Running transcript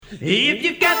If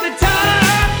you've got the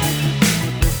time,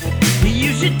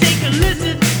 you should take a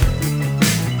listen.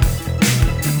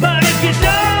 But if you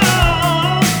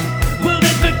don't, well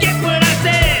then forget what I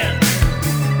said.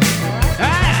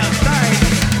 I'm sorry.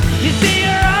 You see,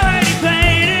 you're already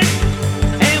playing it,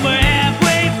 and we're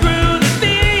halfway through the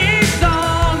theme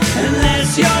song.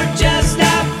 Unless you're just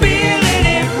not feeling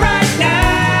it right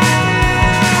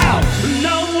now.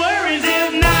 No worries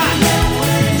if not. No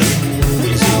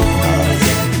worries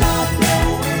if not.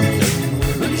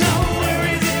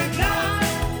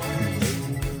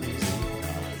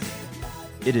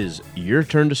 It is your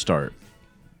turn to start.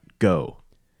 Go.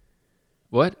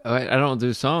 What? I don't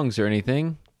do songs or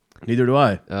anything. Neither do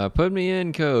I. Put me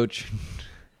in, coach.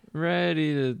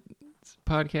 Ready to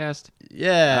podcast?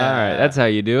 Yeah. All right, that's how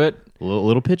you do it. A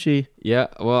little pitchy. Yeah,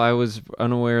 well, I was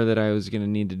unaware that I was going to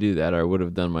need to do that, or I would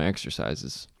have done my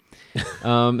exercises.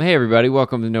 Hey, everybody.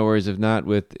 Welcome to No Worries If Not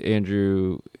with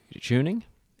Andrew Tuning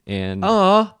and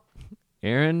Aw.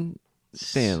 Aaron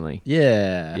Stanley.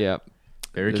 Yeah. Yep.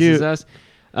 Very This cute. is us.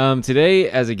 Today,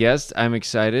 as a guest, I'm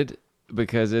excited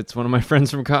because it's one of my friends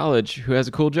from college who has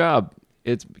a cool job.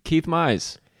 It's Keith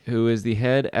Mize, who is the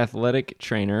head athletic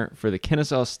trainer for the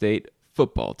Kennesaw State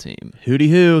football team. Hooty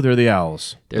hoo, they're the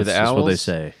owls. They're the That's what they owls.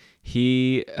 say.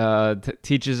 He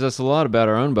teaches us a lot about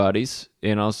our own bodies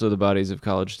and also the bodies of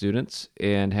college students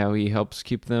and how he helps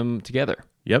keep them together.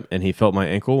 Yep, and he felt my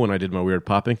ankle when I did my weird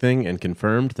popping thing and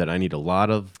confirmed that I need a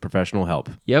lot of professional help.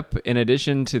 Yep. In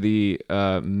addition to the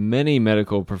many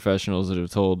medical professionals that have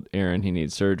told Aaron he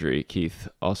needs surgery, Keith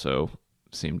also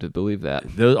seemed to believe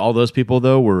that. All those people,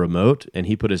 though, were remote, and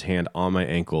he put his hand on my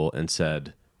ankle and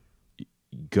said,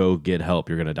 go get help,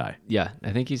 you're going to die. Yeah,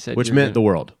 I think he said... Which you're meant the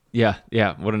world. Yeah,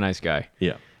 what a nice guy.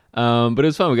 Yeah. But it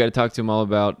was fun. We got to talk to him all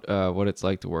about what it's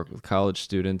like to work with college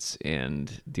students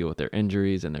and deal with their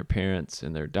injuries and their parents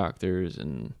and their doctors.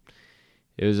 And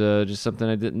it was just something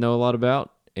I didn't know a lot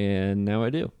about, and now I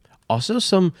do. Also,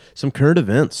 some current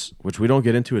events, which we don't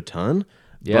get into a ton.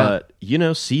 Yeah. But,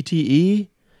 CTE,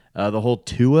 the whole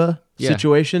Tua Yeah.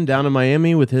 situation down in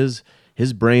Miami with his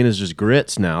brain is just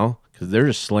grits now because they're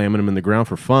just slamming him in the ground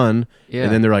for fun. Yeah.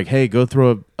 And then they're like, hey, go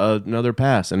throw another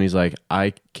pass. And he's like,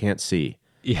 I can't see.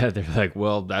 Yeah, they're like,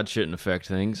 well, that shouldn't affect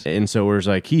things. And so we're just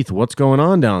like, Keith, what's going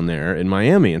on down there in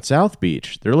Miami and South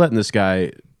Beach? They're letting this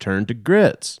guy turn to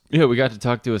grits. Yeah, we got to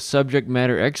talk to a subject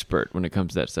matter expert when it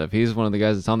comes to that stuff. He's one of the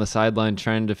guys that's on the sideline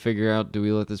trying to figure out, do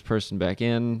we let this person back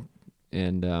in?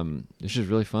 And it's just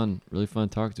really fun to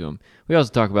talk to him. We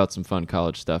also talk about some fun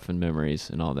college stuff and memories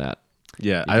and all that.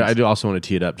 Yeah, I do also want to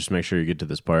tee it up. Just make sure you get to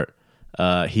this part.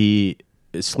 He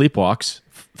sleepwalks.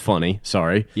 Funny,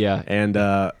 sorry. Yeah. And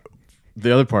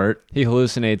the other part, He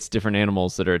hallucinates different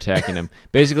animals that are attacking him.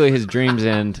 Basically, his dreams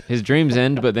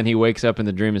end. But then he wakes up and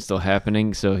the dream is still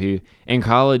happening. So in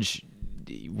college,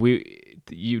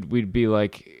 we'd be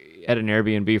like at an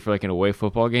Airbnb for like an away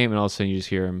football game, and all of a sudden you just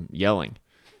hear him yelling,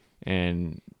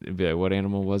 and it'd be like, "What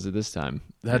animal was it this time?"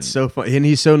 that's so funny. And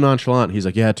he's so nonchalant. He's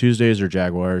like, yeah, Tuesdays are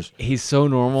Jaguars. He's so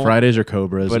normal. Fridays are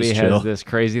Cobras. But he It's has chill. this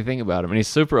crazy thing about him, and he's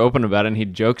super open about it, and he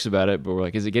jokes about it, but we're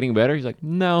like, is it getting better? He's like,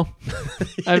 no.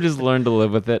 I've just learned to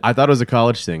live with it. I thought it was a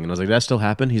college thing. And I was like, that still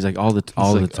happened? He's like, all the It's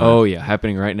time. like, oh, yeah,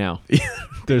 happening right now.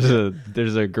 There's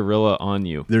a gorilla on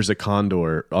you. There's a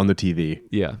condor on the TV.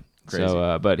 Yeah. Crazy.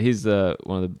 So, but he's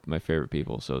one of my favorite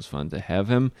people, so it's fun to have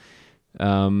him.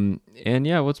 And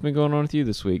yeah, what's been going on with you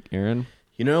this week, Aaron?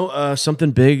 Something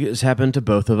big has happened to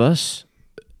both of us.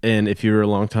 And if you're a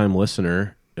longtime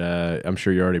listener, I'm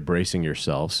sure you're already bracing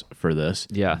yourselves for this.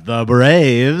 Yeah. The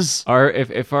Braves.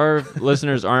 If our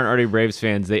listeners aren't already Braves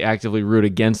fans, they actively root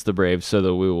against the Braves so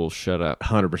that we will shut up.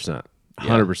 100%.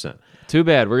 100%. Too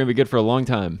bad. We're going to be good for a long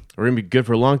time. We're going to be good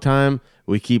for a long time.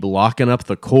 We keep locking up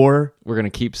the core. We're going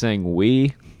to keep saying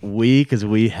we. Because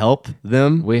we help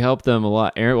them. We help them a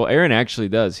lot. Aaron actually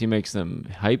does. He makes them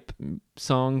hype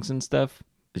songs and stuff.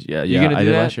 Yeah, You gonna I do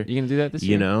did that? last year. You gonna do that this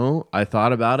year? I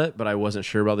thought about it, but I wasn't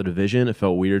sure about the division. It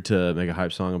felt weird to make a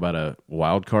hype song about a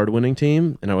wild card winning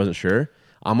team, and I wasn't sure.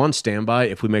 I'm on standby.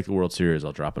 If we make the World Series,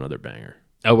 I'll drop another banger.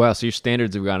 Oh wow! So your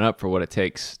standards have gone up for what it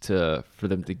takes for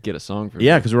them to get a song for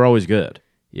Yeah, you. because we're always good.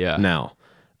 Yeah. Now,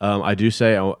 I do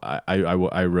say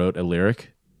I wrote a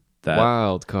lyric that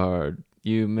Wild card,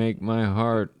 you make my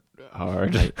heart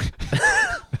hard.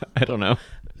 I don't know.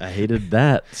 I hated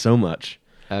that so much.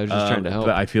 I was just trying to help.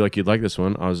 But I feel like you'd like this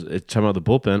one. It's talking about the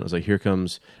bullpen. I was like, here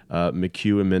comes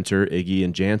McHugh and Minter, Iggy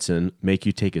and Jansen, make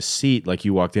you take a seat like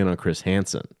you walked in on Chris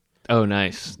Hansen. Oh,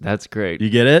 nice. That's great. You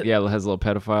get it? Yeah, it has a little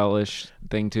pedophile-ish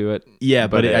thing to it. Yeah,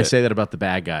 but I say that about the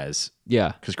bad guys.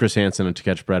 Yeah. Because Chris Hansen and To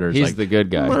Catch a Predator is He's like, the good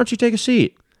guy. why don't you take a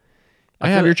seat? I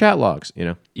have your chat logs, you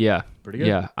know. Yeah. Pretty good.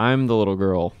 Yeah. I'm the little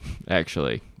girl,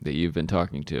 actually, that you've been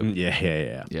talking to.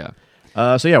 Yeah.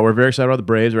 Yeah. So yeah, we're very excited about the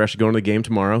Braves. We're actually going to the game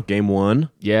tomorrow, game 1.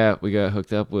 Yeah. We got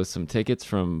hooked up with some tickets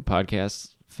from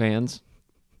podcast fans.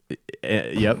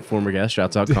 Yep, former guest.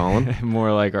 Shouts out Colin.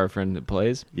 More like our friend that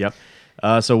plays. Yep.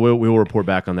 So we will report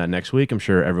back on that next week. I'm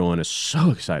sure everyone is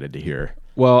so excited to hear.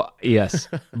 Well, yes.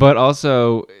 But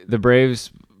also, the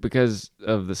Braves, because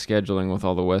of the scheduling with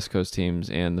all the West Coast teams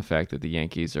and the fact that the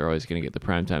Yankees are always going to get the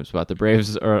primetime spot, the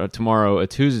Braves are tomorrow, a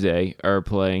Tuesday, are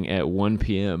playing at 1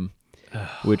 p.m.,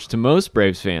 which to most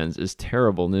Braves fans is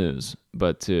terrible news.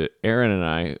 But to Aaron and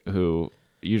I, who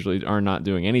usually are not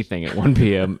doing anything at 1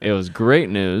 p.m., it was great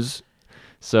news.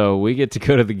 So we get to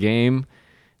go to the game,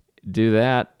 do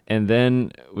that, and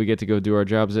then we get to go do our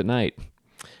jobs at night.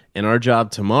 And our job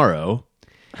tomorrow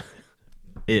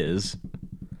is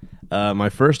my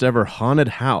first ever haunted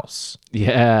house.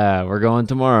 Yeah, we're going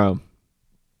tomorrow.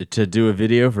 To do a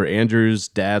video for Andrew's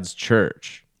dad's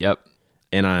church. Yep.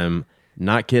 And I'm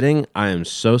not kidding. I am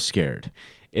so scared.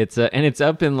 It's and it's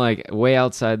up in like way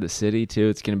outside the city too.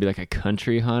 It's going to be like a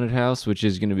country haunted house, which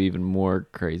is going to be even more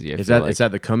crazy. It's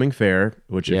at the Coming Fair,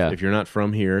 which if you're not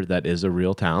from here, that is a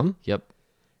real town. Yep.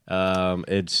 I'm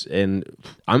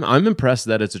impressed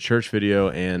that it's a church video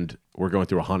and we're going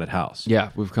through a haunted house. Yeah,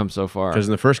 we've come so far. Because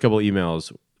in the first couple of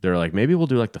emails, they're like, maybe we'll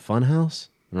do like the fun house.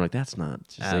 And we're like, that's not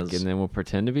Just like, and then we'll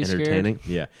pretend to be entertaining. scared.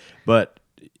 Yeah, but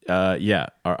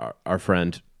our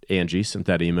friend Angie sent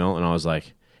that email, and I was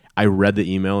like, I read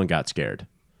the email and got scared.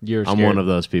 You're scared. I'm one of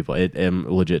those people. I'm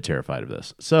legit terrified of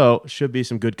this. So should be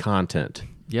some good content.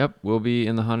 Yep, we'll be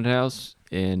in the haunted house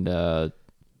and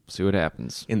see what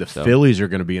happens. And the Phillies are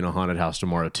going to be in a haunted house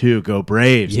tomorrow too. Go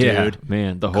Braves, dude!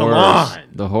 Man, the Come horrors, on.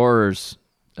 the horrors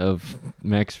of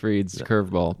Max Fried's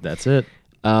curveball. That's it.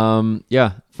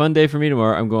 Yeah, fun day for me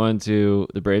tomorrow. I'm going to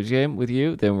the Braves game with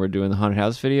you. Then we're doing the haunted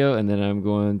house video, and then I'm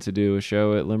going to do a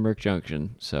show at Limerick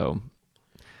Junction. So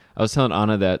I was telling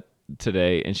Anna that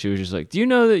today, and she was just like, "Do you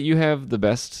know that you have the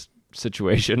best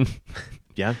situation?"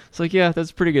 Yeah. It's like, yeah,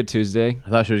 that's a pretty good Tuesday. I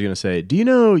thought she was going to say, do you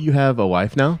know you have a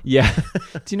wife now? Yeah.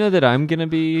 Do you know that I'm gonna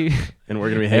be? And we're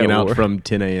going to be hanging out work. from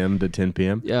 10 a.m. to 10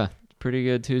 p.m. Yeah, pretty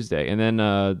good Tuesday. And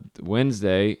then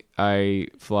Wednesday, I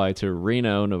fly to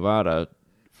Reno, Nevada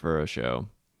for a show.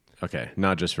 Okay,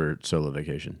 not just for solo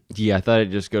vacation. Yeah, I thought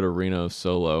I'd just go to Reno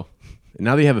solo.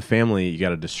 Now that you have a family, you got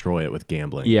to destroy it with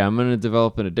gambling. Yeah, I'm going to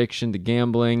develop an addiction to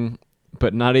gambling,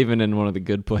 but not even in one of the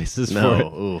good places for it.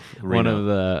 No, One of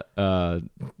the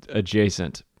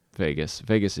adjacent Vegas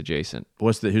adjacent.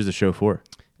 who's the show for?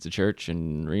 It's a church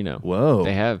in Reno. Whoa.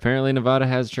 Apparently Nevada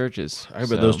has churches. I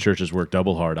bet those churches work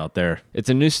double hard out there. It's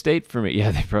a new state for me.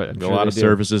 Yeah, they probably A lot of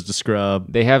services to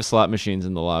scrub. They have slot machines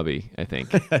in the lobby, I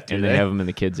think, and they? they have them in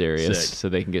the kids areas Sick. so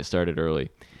they can get started early.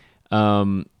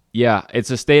 Yeah, it's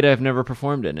a state I've never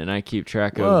performed in, and I keep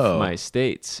track Whoa. of my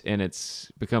states, and it's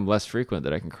become less frequent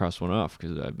that I can cross one off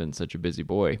because I've been such a busy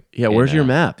boy. Yeah, And, where's your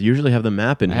map? You usually have the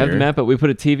map in I here. have the map, but we put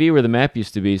a TV where the map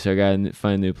used to be, so I got to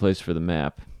find a new place for the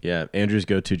map. Yeah, Andrew's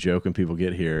go-to joke when people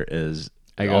get here is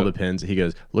I all go- depends. He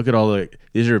goes, look at all the,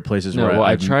 these are places No, where well,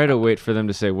 I I've, try to wait for them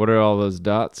to say, what do all those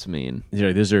dots mean?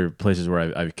 these are places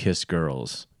where I've kissed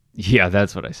girls. Yeah,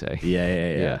 that's what I say.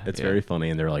 Yeah. It's yeah. very funny,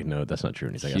 and they're like, no, that's not true.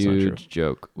 And he's like, that's not true. Huge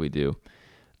joke we do.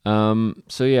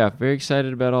 So yeah, very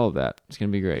excited about all of that. It's going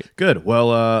to be great. Good.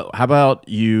 Well, how about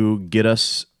you get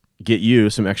you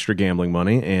some extra gambling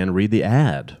money and read the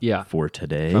ad Yeah. for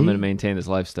today. If I'm going to maintain this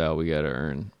lifestyle, we got to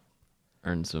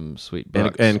earn some sweet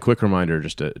bucks. And quick reminder,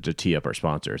 just to tee up our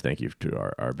sponsor. Thank you to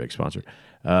our big sponsor.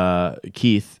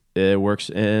 Keith works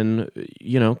in,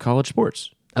 college sports.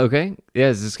 Okay. Yeah,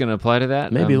 is this going to apply to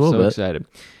that? Maybe a I'm little so bit. excited.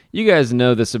 You guys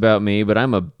know this about me, but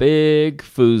I'm a big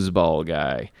foosball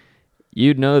guy.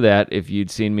 You'd know that if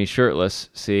you'd seen me shirtless,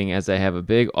 seeing as I have a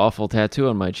big, awful tattoo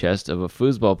on my chest of a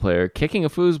foosball player kicking a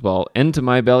foosball into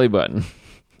my belly button.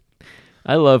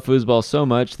 I love foosball so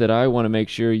much that I want to make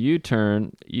sure you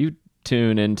tune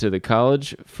into the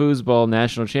College Foosball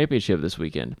National Championship this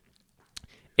weekend.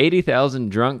 80,000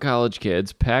 drunk college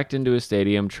kids packed into a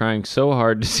stadium trying so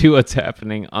hard to see what's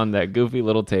happening on that goofy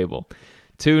little table.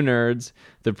 Two nerds,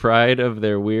 the pride of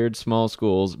their weird small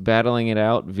schools, battling it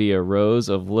out via rows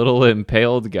of little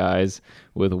impaled guys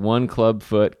with one club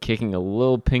foot kicking a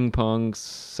little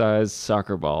ping-pong-sized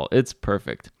soccer ball. It's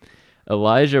perfect.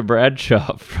 Elijah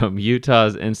Bradshaw from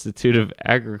Utah's Institute of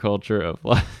Agriculture of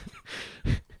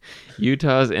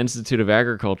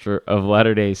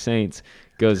Latter-day Saints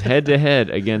goes head-to-head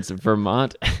against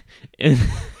Vermont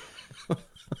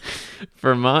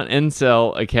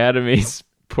Incel Academy's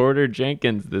Porter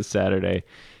Jenkins this Saturday.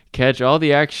 Catch all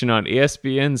the action on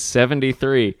ESPN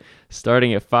 73.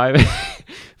 starting at 5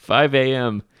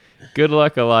 a.m. Good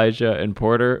luck, Elijah and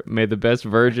Porter. May the best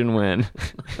virgin win.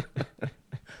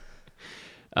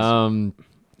 Wow,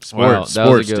 that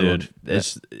was a good dude.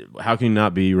 It's, how can you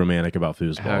not be romantic about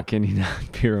foosball? How can you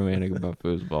not be romantic about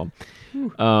foosball?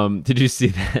 Did you see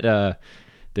that?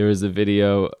 There was a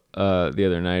video the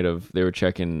other night of they were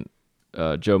checking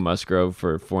Joe Musgrove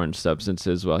for foreign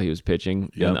substances while he was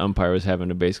pitching, Yep. and the umpire was having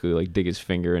to basically like dig his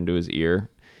finger into his ear.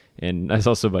 And I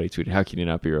saw somebody tweet, "How can you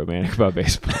not be romantic about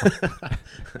baseball?"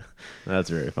 That's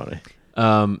very funny.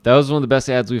 That was one of the best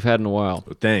ads we've had in a while.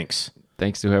 Thanks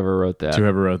Thanks to whoever wrote that. to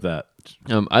whoever wrote that.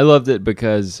 I loved it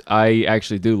because I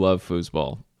actually do love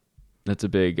foosball. That's a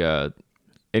big in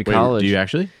Wait, college. do you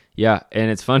actually? Yeah,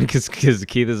 and it's fun because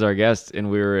Keith is our guest,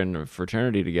 and we were in a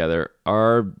fraternity together.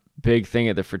 Our big thing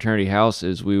at the fraternity house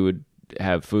is we would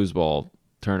have foosball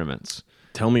tournaments.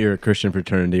 Tell me you're a Christian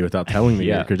fraternity without telling me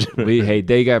you're a Christian.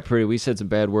 They got pretty. We said some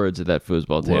bad words at that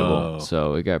foosball table, Whoa.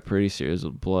 so it got pretty serious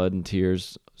with blood and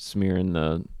tears smearing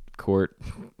the court.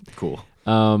 Cool.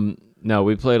 No,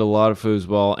 we played a lot of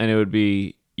foosball, and it would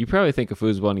be. You probably think of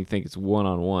foosball and you think it's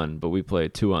 1-on-1, but we play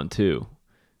 2-on-2.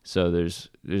 So there's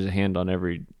a hand on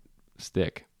every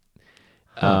stick.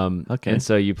 Okay. And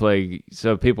so you play.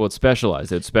 So people would specialize.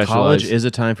 They'd specialize. College is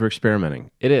a time for experimenting.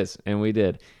 It is, and we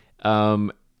did. But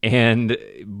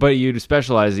you'd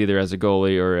specialize either as a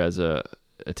goalie or as a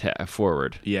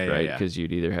forward. Yeah, right. yeah. Because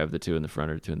you'd either have the two in the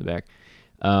front or two in the back.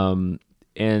 And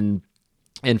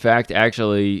in fact,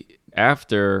 actually,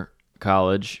 after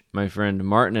college, my friend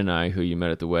Martin and I, who you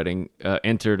met at the wedding,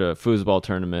 entered a foosball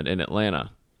tournament in Atlanta,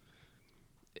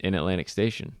 in Atlantic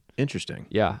Station. Interesting.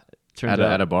 Yeah. Turns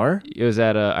At a bar? It was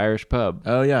at an Irish pub.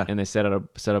 Oh, yeah. And they set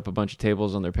up a bunch of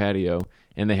tables on their patio,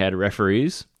 and they had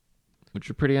referees,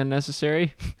 which are pretty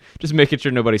unnecessary. Just making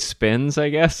sure nobody spins, I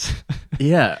guess.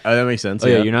 Yeah, that makes sense. Oh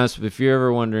yeah, you're not. If you're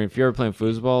ever wondering, if you're ever playing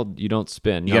foosball, you don't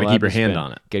spin. You got to keep your hand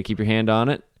on it. Got to keep your hand on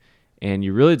it, and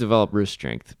you really develop wrist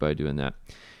strength by doing that.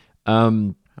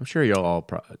 I'm sure y'all all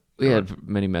We had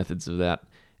many methods of that.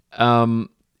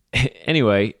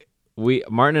 Anyway,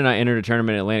 Martin and I entered a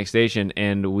tournament at Atlantic Station,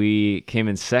 and we came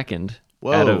in second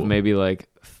out of maybe like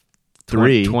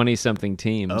 20 something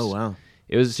teams. Oh wow.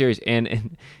 It was a series,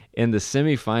 and in the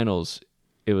semifinals,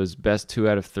 it was best 2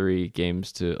 out of 3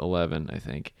 games to 11, I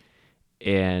think.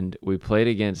 And we played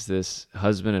against this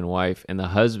husband and wife, and the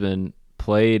husband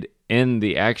played in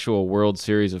the actual World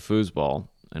Series of foosball.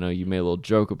 I know you made a little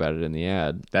joke about it in the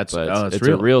ad. That's it's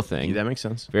real. a real thing. Yeah, that makes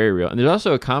sense. Very real. And there's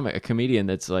also a comedian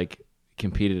that's like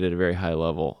competed at a very high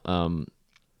level. I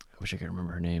wish I could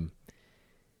remember her name.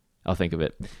 I'll think of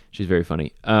it. She's very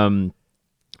funny.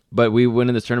 But we went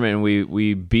in this tournament and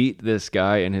we beat this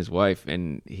guy and his wife,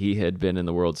 and he had been in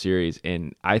the World Series.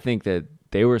 And I think that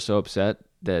they were so upset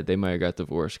that they might have got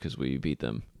divorced because we beat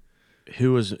them.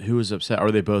 Who was upset? Or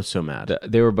were they both so mad?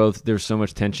 They were both. There was so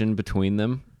much tension between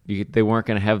them. They weren't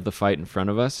going to have the fight in front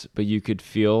of us, but you could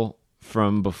feel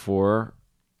from before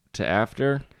to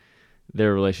after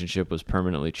their relationship was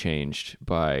permanently changed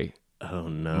by. Oh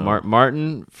no.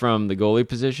 Martin from the goalie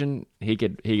position, he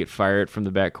could fire it from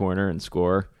the back corner and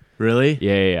score. Really?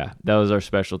 Yeah. That was our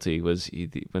specialty. Was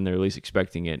when they're least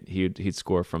expecting it, he'd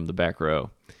score from the back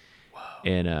row.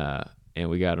 Wow. And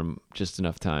we got him just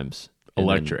enough times.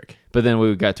 Electric. But then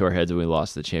we got to our heads and we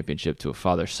lost the championship to a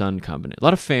father-son combination. A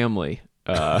lot of family.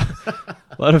 A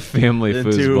lot of family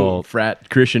foosball. Two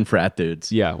Christian frat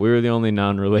dudes. Yeah, we were the only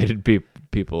non-related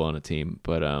people on a team.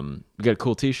 But we got a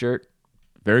cool T-shirt.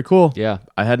 Very cool. Yeah.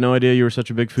 I had no idea you were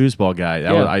such a big foosball guy.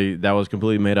 Yeah. That was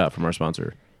completely made up from our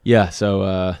sponsor. Yeah,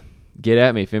 so get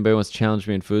at me. If anybody wants to challenge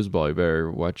me in foosball, you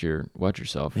better watch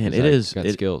yourself. Man, 'cause I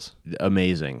got skills.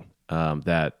 Amazing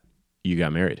that you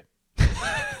got married.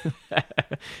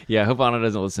 Yeah, I hope Anna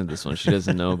doesn't listen to this one. She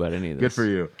doesn't know about any of this. Good for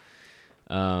you.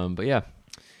 But yeah.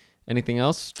 Anything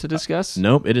else to discuss?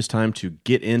 Nope. It is time to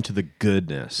get into the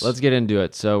goodness. Let's get into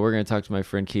it. So we're going to talk to my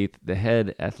friend Keith, the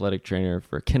head athletic trainer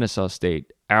for Kennesaw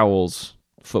State Owls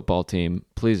football team.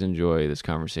 Please enjoy this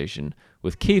conversation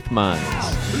with Keith Mines.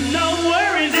 No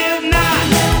worries if not.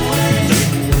 No worries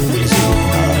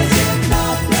if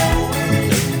not.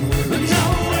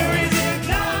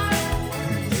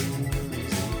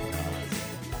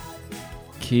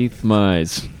 Keith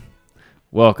Mines,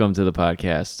 welcome to the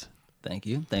podcast. Thank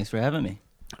you. Thanks for having me.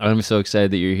 I'm so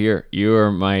excited that you're here. You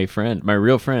are my friend, my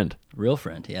real friend. Real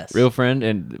friend, yes. Real friend,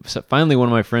 and so finally one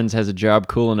of my friends has a job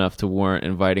cool enough to warrant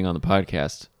inviting on the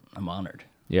podcast. I'm honored.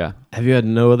 Yeah. Have you had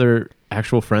no other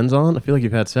actual friends on? I feel like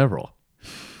you've had several.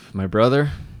 My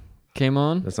brother came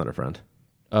on. That's not a friend.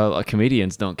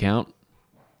 Comedians don't count.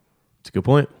 It's a good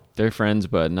point. they're friends,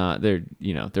 but not they're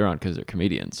they're on because they're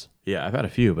comedians. Yeah, I've had a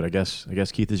few, but I guess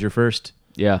Keith is your first.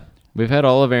 Yeah, we've had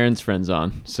all of Aaron's friends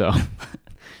on, so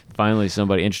finally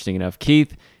somebody interesting enough.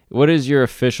 Keith, what is your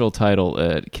official title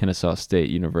at Kennesaw State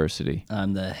University?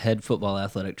 I'm the head football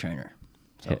athletic trainer.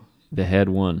 So, The head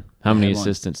one. How many head one.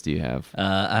 assistants do you have?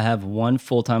 I have one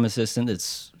full-time assistant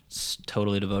that's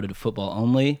totally devoted to football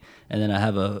only, and then I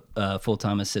have a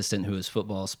full-time assistant who is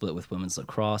football split with women's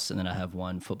lacrosse, and then I have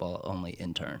one football-only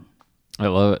intern. I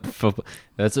love it. Football.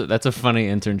 That's a funny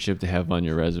internship to have on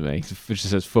your resume. It just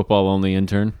says football only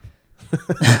intern.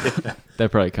 That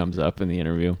probably comes up in the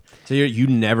interview. So you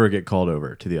never get called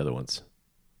over to the other ones.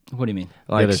 What do you mean?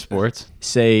 The other sports.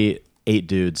 Say 8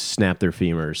 dudes snap their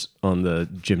femurs on the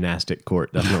gymnastic court.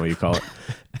 That's not what you call it.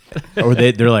 Or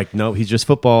they're like, no, he's just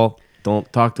football.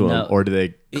 Don't talk to him. No. Or do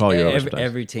they call you over sometimes?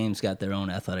 Every team's got their own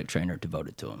athletic trainer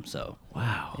devoted to them. So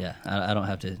Wow. yeah, I don't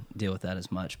have to deal with that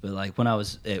as much. But like when I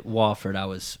was at Wofford, I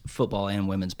was football and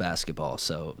women's basketball,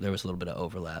 so there was a little bit of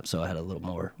overlap. So I had a little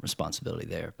more responsibility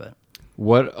there. But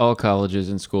What all colleges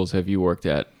and schools have you worked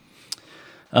at?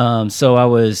 so I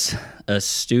was a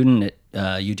student at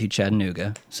UT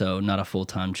Chattanooga, so not a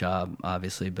full-time job,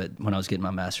 obviously. But when I was getting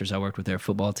my master's, I worked with their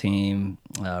football team,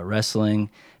 wrestling,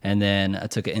 and then I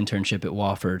took an internship at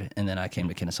Wofford, and then I came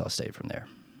to Kennesaw State from there.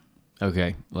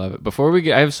 Okay, love it. Before we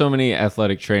get, I have so many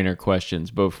athletic trainer questions,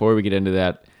 but before we get into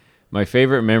that, my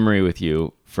favorite memory with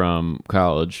you from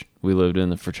college, we lived in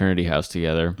the fraternity house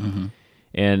together. Mm-hmm.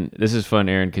 And this is fun,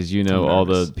 Aaron, because you know all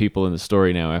the people in the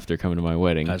story now after coming to my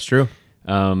wedding. That's true.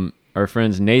 Our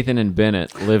friends Nathan and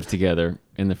Bennett lived together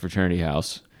in the fraternity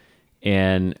house.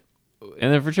 And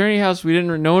in the fraternity house,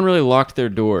 no one really locked their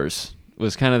doors.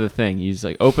 Was kind of the thing. You just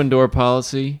like open door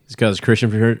policy. It's because Christian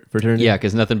fraternity? Yeah,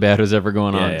 because nothing bad was ever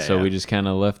going on. Yeah, so yeah. we just kind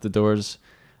of left the doors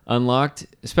unlocked,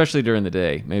 especially during the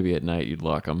day. Maybe at night you'd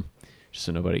lock them just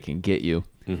so nobody can get you.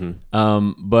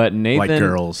 Mm-hmm. But Nathan... Like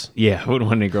girls. Yeah, wouldn't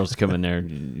want any girls to come in there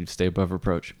and you'd stay above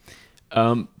reproach.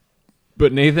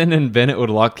 But Nathan and Bennett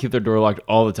would keep their door locked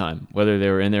all the time, whether they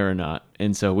were in there or not.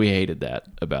 And so we hated that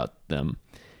about them.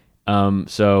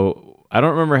 So I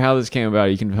don't remember how this came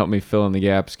about. You can help me fill in the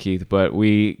gaps, Keith. But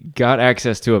we got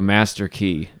access to a master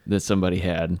key that somebody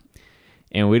had.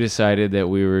 And we decided that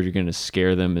we were going to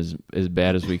scare them as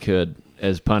bad as we could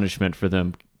as punishment for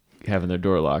them having their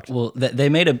door locked. Well, they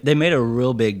made a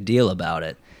real big deal about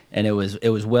it, and it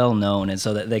was well known, and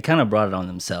so that they kind of brought it on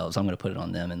themselves. I'm going to put it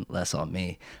on them and less on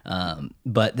me.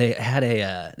 But they had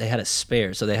a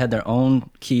spare, so they had their own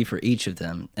key for each of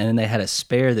them, and then they had a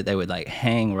spare that they would like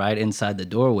hang right inside the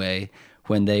doorway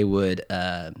when they would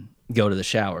go to the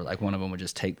shower. Like one of them would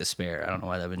just take the spare. I don't know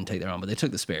why they wouldn't take their own, but they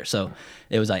took the spare. So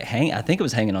it was like I think it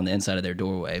was hanging on the inside of their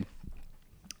doorway.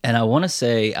 And I want to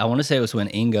say it was when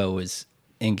Ingo was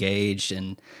engaged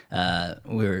and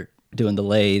we were doing the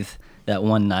lathe that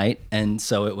one night, and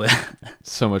so it was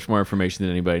So much more information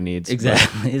than anybody needs.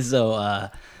 exactly. So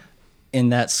in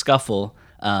that scuffle,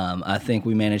 I think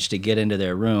we managed to get into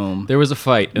their room. There was a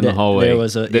fight in the hallway there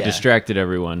was that distracted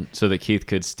everyone so that Keith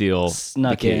could steal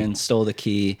Snuck the key. in, stole the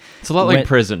key. It's a lot like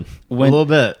prison. A little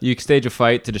bit. You stage a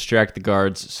fight to distract the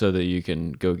guards so that you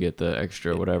can go get the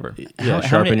extra whatever. Yeah, How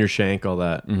sharpen many- your shank, all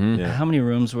that. Mm-hmm. Yeah. How many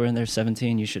rooms were in there?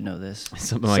 17? You should know this.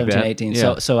 Something like 17, that. 18.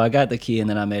 Yeah. So I got the key, and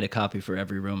then I made a copy for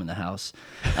every room in the house.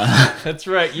 That's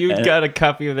right. You got a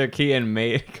copy of their key and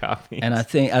made a copy. And I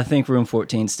think room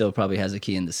 14 still probably has a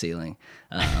key in the ceiling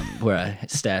where I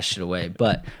stashed it away.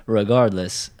 But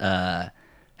regardless,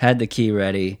 had the key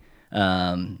ready,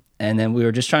 and then we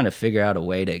were just trying to figure out a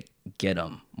way to get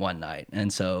them one night.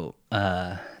 And so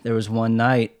there was one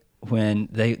night when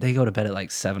they go to bed at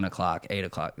like 7 o'clock, 8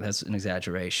 o'clock. That's an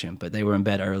exaggeration, but they were in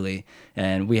bed early,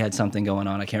 and we had something going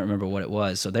on. I can't remember what it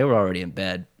was. So they were already in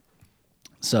bed.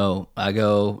 So I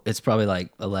go, it's probably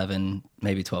like 11,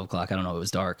 maybe 12 o'clock. I don't know. It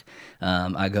was dark.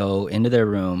 I go into their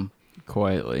room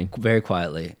Quietly. very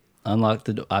quietly, unlock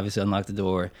the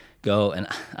door, go, and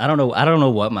I don't know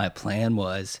what my plan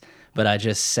was, but I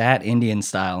just sat Indian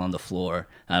style on the floor.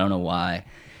 I don't know why.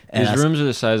 And His rooms are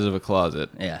the size of a closet.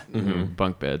 yeah.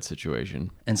 Bunk bed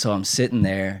situation. And so I'm sitting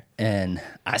there, and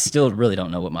I still really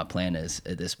don't know what my plan is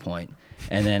at this point.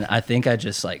 And then I think I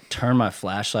just like turned my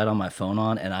flashlight on my phone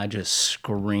on, and I just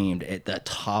screamed at the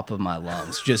top of my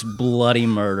lungs, just bloody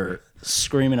murder,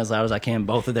 screaming as loud as I can.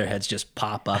 Both of their heads just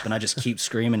pop up, and I just keep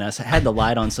screaming. I had the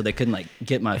light on so they couldn't like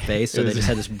get my face, so they just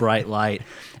had this bright light,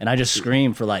 and I just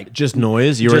screamed for like Just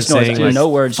noise? You were just noise, saying dude, like, no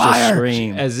words, just "Fire!"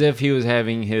 scream. As if he was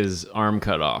having his arm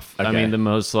cut off. I Okay. mean, the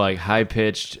most like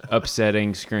high-pitched,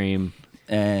 upsetting scream.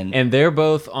 And they're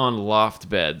both on loft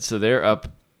beds, so they're up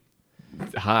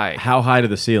high. How high to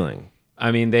the ceiling?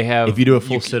 I mean, they have. If you do a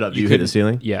full sit-up, do you hit the couldn't-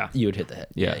 ceiling? Yeah. You would hit the head.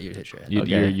 Yeah. You'd hit your head. You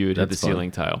Okay, would hit the that's fun.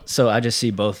 ceiling tile. So I just see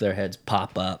both their heads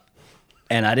pop up,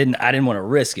 and I didn't want to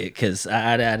risk it because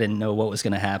I didn't know what was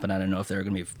going to happen. I didn't know if they were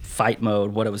going to be fight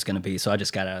mode, what it was going to be. So I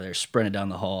just got out of there, sprinted down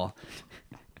the hall,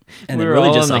 and We then were really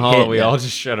all just in the like hall. hit. We yeah. all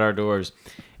just shut our doors.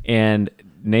 And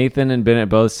Nathan and Bennett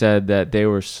both said that they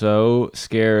were so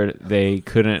scared they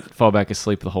couldn't fall back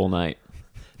asleep the whole night.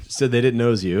 So they didn't know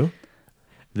it was you?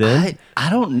 Then? I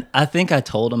don't. I think I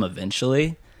told them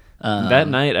eventually. That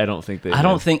night, I don't think they. I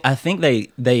don't knew. think. I think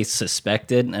they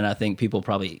suspected, and I think people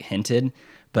probably hinted,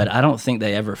 but I don't think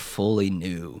they ever fully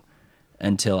knew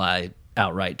until I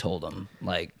outright told them.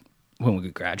 Like when we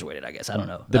graduated, I guess. I don't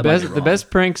know. The That might be best, the wrong.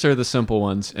 best pranks are the simple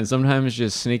ones, and sometimes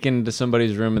just sneaking into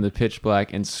somebody's room in the pitch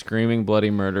black and screaming bloody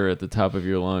murder at the top of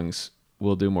your lungs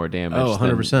will do more damage. Oh,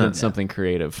 100%. than something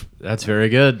creative. That's very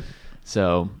good.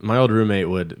 So My old roommate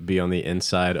would be on the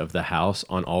inside of the house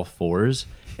on all fours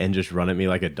and just run at me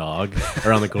like a dog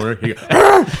around the corner. He'd go,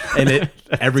 "Arr!" And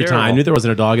every time I terrible. knew there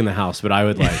wasn't a dog in the house, but I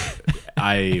would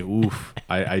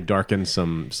I darkened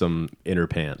some inner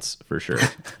pants for sure.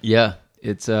 yeah,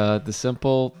 it's the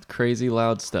simple, crazy,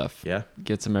 loud stuff. Yeah.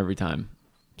 Gets them every time.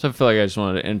 So I feel like I just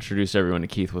wanted to introduce everyone to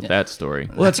Keith with that story.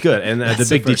 Well, that's good. And the That's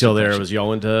big the first detail there impression. was y'all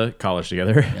went to college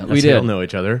together. That's We how y'all did. know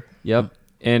each other. Yep.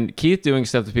 And Keith doing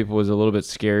stuff to people was a little bit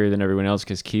scarier than everyone else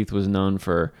because Keith was known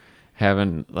for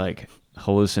having like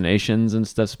hallucinations and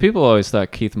stuff. So people always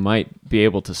thought Keith might be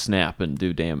able to snap and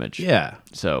do damage. Yeah.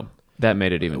 So that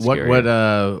made it even What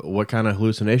scarier. what kind of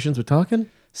hallucinations we talking?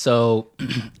 So,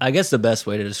 I guess the best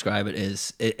way to describe it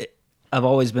is I've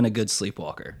always been a good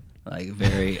sleepwalker, like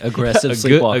very aggressive a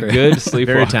sleepwalker. good sleepwalker.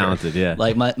 Very talented, yeah.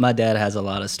 Like my dad has a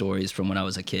lot of stories from when I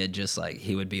was a kid. Just like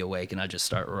he would be awake and I'd just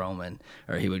start roaming,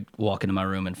 or he would walk into my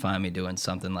room and find me doing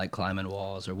something like climbing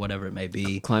walls or whatever it may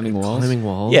be. Climbing walls. Climbing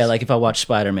walls. Yeah, like if I watched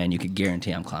Spider-Man, you could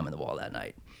guarantee I'm climbing the wall that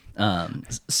night.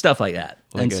 Stuff like that.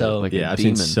 Like and a- so like a Yeah, I've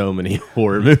demon. seen so many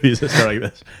horror movies that start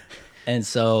like this. And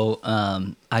so,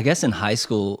 I guess in high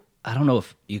school, I don't know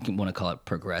if you can want to call it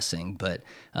progressing, but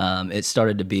it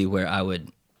started to be where I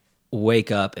would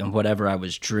wake up and whatever I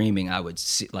was dreaming, I would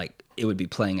see, like, it would be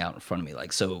playing out in front of me.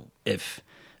 Like, so if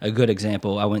a good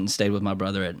example, I went and stayed with my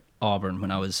brother at Auburn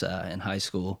when I was in high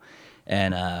school,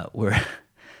 and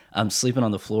I'm sleeping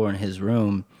on the floor in his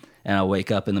room, and I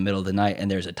wake up in the middle of the night, and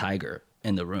there's a tiger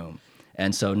in the room.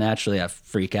 And so naturally, I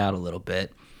freak out a little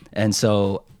bit. And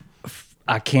so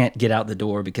I can't get out the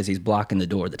door because he's blocking the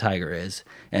door, the tiger is.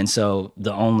 And so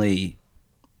the only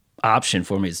option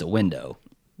for me is the window.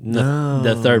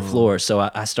 The third floor. So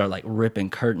I start like ripping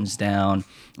curtains down.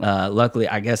 Luckily,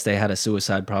 I guess they had a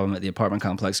suicide problem at the apartment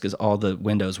complex because all the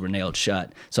windows were nailed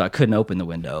shut. So I couldn't open the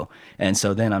window. And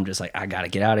so then I'm just like, I got to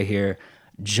get out of here,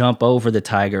 jump over the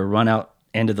tiger, run out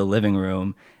into the living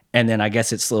room. And then I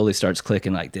guess it slowly starts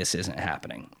clicking like this isn't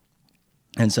happening.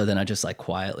 And so then I just like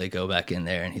quietly go back in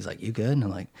there and he's like, "You good?" And I'm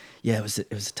like, "Yeah, it was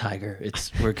a tiger.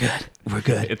 We're good. We're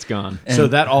good." It's gone. So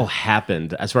that all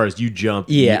happened as far as you jump.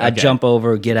 Yeah, I okay. jump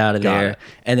over, get out of Got there, it.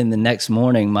 and then the next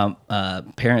morning, my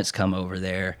parents come over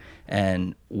there,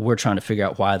 and we're trying to figure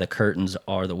out why the curtains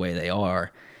are the way they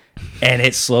are, and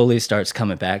it slowly starts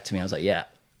coming back to me. I was like, "Yeah,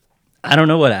 I don't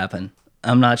know what happened.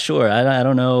 I'm not sure. I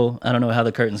don't know. I don't know how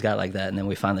the curtains got like that." And then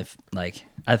we finally like,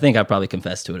 I think I probably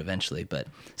confessed to it eventually, but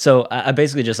so I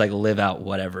basically just like live out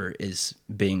whatever is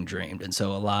being dreamed, and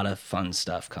so a lot of fun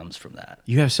stuff comes from that.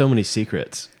 You have so many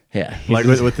secrets. Yeah, Like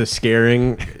with the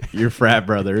scaring your frat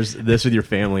brothers, this with your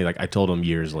family, like I told them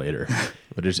years later,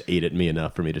 but it just ate at me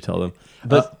enough for me to tell them.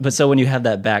 but so when you have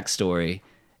that backstory,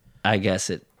 I guess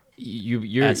it.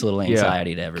 You're Adds a little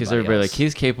anxiety to because everybody everybody else. like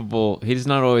he's capable. He's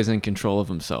not always in control of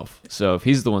himself. So if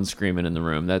he's the one screaming in the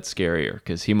room, that's scarier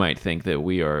because he might think that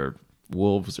we are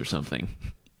wolves or something.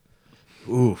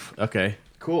 Oof. Okay.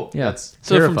 Cool. Yeah. That's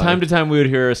So from terrifying. time to time, we would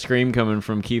hear a scream coming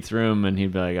from Keith's room, and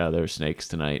he'd be like, "Oh, there's snakes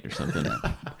tonight" or something.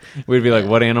 We'd be like,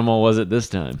 "What animal was it this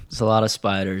time?" It's a lot of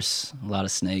spiders, a lot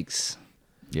of snakes.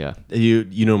 Yeah.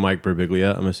 You know Mike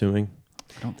Birbiglia, I'm assuming.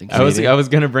 I don't think I so. was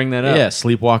gonna bring that up. Yeah,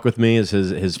 Sleepwalk with Me is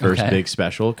his first Okay. big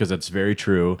special because that's very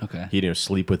true. Okay. He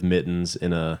sleep with mittens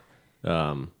in a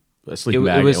It, sleeping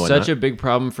bag. it was and such whatnot. a big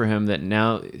problem for him that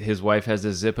now his wife has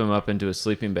to zip him up into a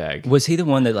sleeping bag. Was he the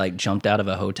one that like jumped out of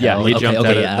a hotel? Yeah, he okay, jumped okay,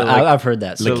 out of yeah, the, like- I've heard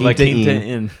that. So story. La like Quinta Quinta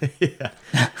Inn,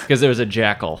 because there was a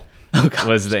jackal.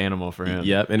 Was the animal for him?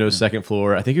 Yep, and it was second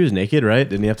floor. I think he was naked, right?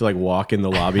 Didn't he have to like walk in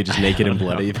the lobby just naked and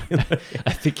bloody?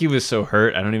 I think he was so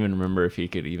hurt. I don't even remember if he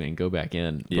could even go back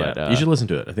in. Yeah, but, you should listen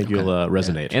to it. I think you'll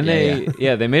resonate. And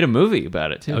they made a movie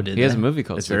about it too. Oh, did he has a they? movie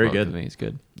called It's very Sleepwalk good. With Me. It's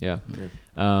good. Yeah.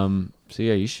 So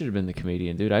yeah, you should have been the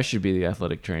comedian, dude. I should be the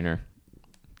athletic trainer.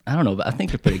 I don't know, but I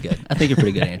think you're pretty good. I think you're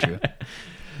pretty good, Andrew.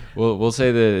 We'll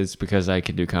say that it's because I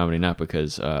can do comedy, not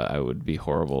because I would be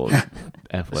horrible at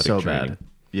athletic So training. bad.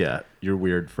 Yeah, your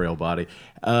weird frail body.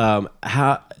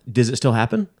 How does it still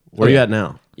happen? Where are you at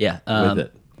now Yeah. with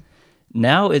it?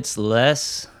 Now it's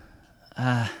less.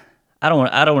 I don't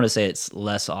want to say it's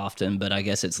less often, but I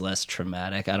guess it's less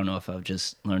traumatic. I don't know if I've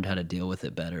just learned how to deal with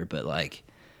it better, but like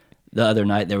the other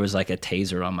night there was like a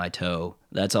taser on my toe.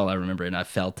 That's all I remember, and I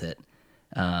felt it.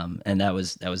 And that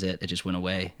was it. It just went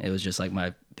away. It was just like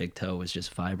my big toe was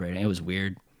just vibrating. It was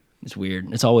weird. It's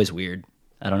weird. It's always weird.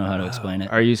 I don't know how to explain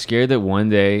it. Are you scared that one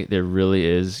day there really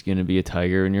is going to be a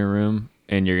tiger in your room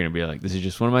and you're going to be like, this is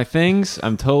just one of my things.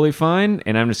 I'm totally fine.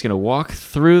 And I'm just going to walk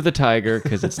through the tiger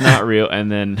because it's not real.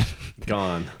 And then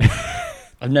Gone.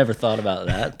 I've never thought about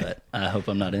that, but I hope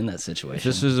I'm not in that situation. if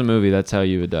this was a movie, that's how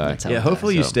you would die. That's how Yeah, it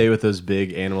hopefully you dies. stay with those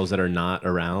big animals that are not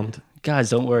around. Guys,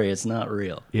 don't worry. It's not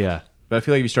real. Yeah. But I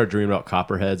feel like if you start dreaming about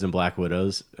copperheads and black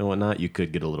widows and whatnot, you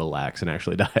could get a little lax and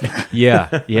actually die.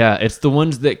 Yeah, yeah. It's the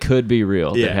ones that could be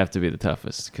real Yeah. that have to be the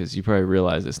toughest because you probably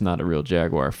realize it's not a real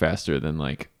jaguar faster than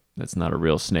like that's not a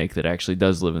real snake that actually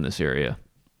does live in this area.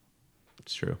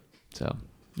 It's true. So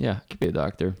yeah, could be a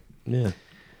doctor. Yeah.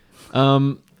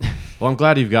 Um, Well, I'm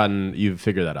glad you've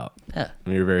figured that out. Yeah.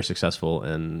 And you're very successful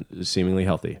and seemingly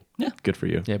healthy. Yeah. Good for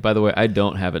you. yeah. By the way, I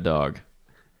don't have a dog.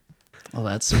 Well,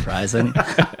 that's surprising.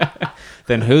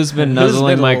 Then who's been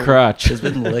nuzzling my crotch? She's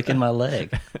been licking my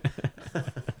leg.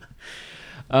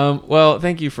 Well,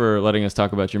 thank you for letting us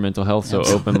talk about your mental health so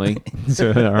openly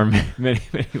to our many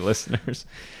listeners.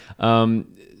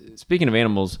 Speaking of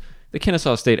animals, the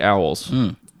Kennesaw State Owls.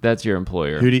 That's your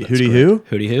employer. Hootie That's who?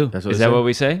 correct. Hootie who? That's Is they that say? what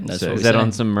we say? That's Is what we that say.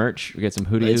 on some merch? We get some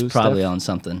Hootie It's Hoo probably stuff? on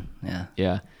something. Yeah.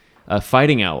 Yeah.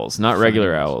 Fighting owls, not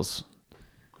regular owls,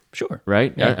 Sure.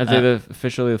 right? Yeah, Are they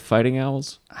officially the fighting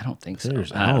owls? I don't think so.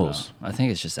 There's I don't know. owls. I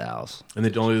think it's just owls. And they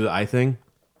don't do the eye thing?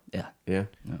 Yeah. Yeah.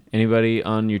 Anybody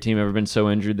on your team ever been so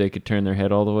injured they could turn their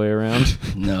head all the way around?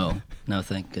 No. No,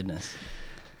 thank goodness.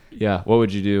 Yeah. What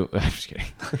would you do? I'm just kidding.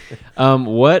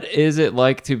 What is it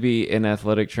like to be an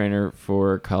athletic trainer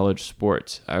for college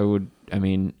sports? I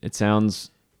mean, it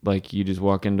sounds like you just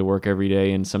walk into work every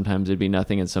day and sometimes it'd be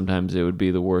nothing and sometimes it would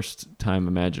be the worst time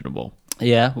imaginable.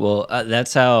 Yeah, well,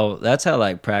 that's how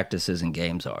like practices and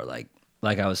games are. Like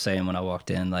I was saying when I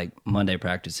walked in, like Monday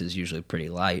practice is usually pretty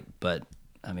light, but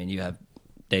I mean you have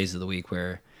days of the week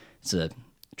where it's a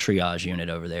triage unit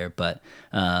over there. But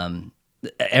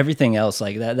everything else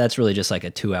like that's really just like a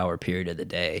 2-hour period of the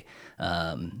day.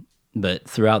 But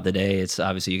throughout the day, it's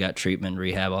obviously you got treatment,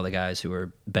 rehab, all the guys who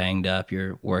are banged up.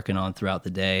 You're working on throughout the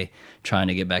day, trying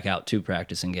to get back out to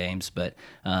practice and games. But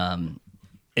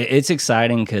it's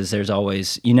exciting because there's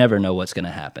always, you never know what's going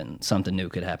to happen. Something new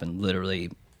could happen.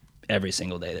 Literally every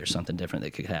single day, there's something different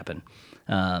that could happen.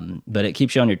 But it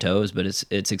keeps you on your toes. But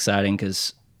it's exciting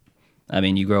because, I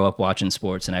mean, you grow up watching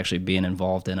sports and actually being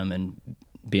involved in them and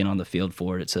being on the field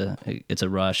for it. It's a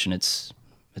rush and it's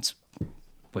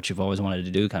what you've always wanted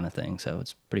to do kind of thing. So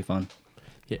it's pretty fun.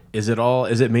 Yeah. Is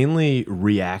it mainly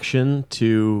reaction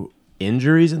to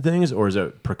injuries and things, or is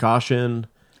it precaution?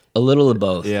 A little of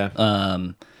both. Yeah.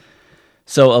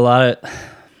 So a lot of,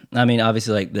 I mean,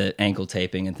 obviously like the ankle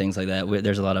taping and things like that,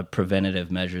 there's a lot of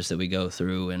preventative measures that we go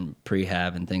through and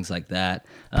prehab and things like that.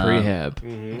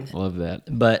 Prehab. Love that.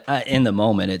 But in the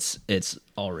moment, it's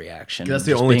all reaction. That's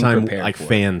the Just only being time prepared like for it.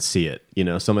 fans see it. You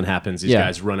know, something happens, these Yeah.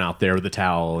 guys run out there with a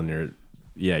towel, and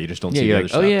you just don't Yeah, see the you're other like,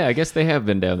 stuff. oh yeah, I guess they have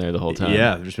been down there the whole time.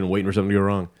 Yeah, they've just been waiting for something to go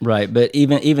wrong. Right, but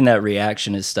even that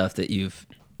reaction is stuff that you've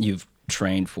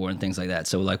trained for and things like that.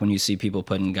 So like when you see people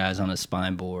putting guys on a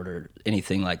spine board or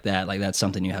anything like that, like that's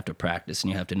something you have to practice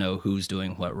and you have to know who's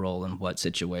doing what role in what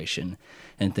situation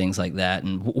and things like that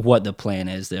and what the plan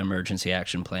is, the emergency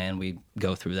action plan. We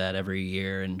go through that every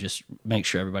year and just make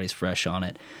sure everybody's fresh on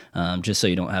it, just so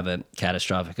you don't have a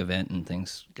catastrophic event and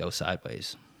things go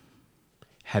sideways.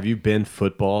 Have you been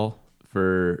football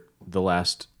for the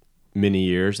last many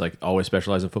years? Like always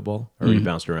specialized in football, or you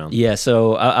bounced around? Yeah,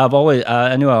 so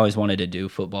I knew I always wanted to do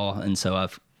football, and so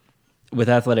with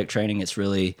athletic training, it's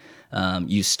really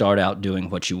you start out doing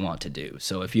what you want to do.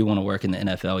 So if you want to work in the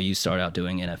NFL, you start out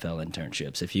doing NFL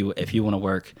internships. If you want to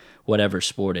work whatever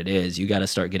sport it is, you got to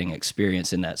start getting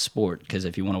experience in that sport, because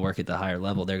if you want to work at the higher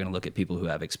level, they're going to look at people who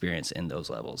have experience in those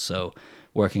levels. So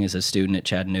working as a student at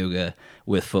Chattanooga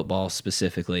with football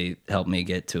specifically helped me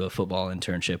get to a football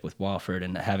internship with Wofford,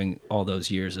 and having all those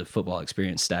years of football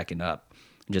experience stacking up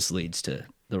just leads to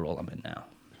the role I'm in now.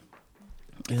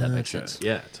 If that makes sense.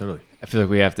 Yeah, totally. I feel like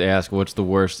we have to ask, what's the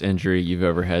worst injury you've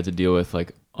ever had to deal with,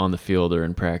 like on the field or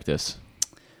in practice?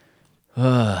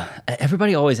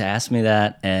 Everybody always asks me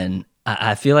that, and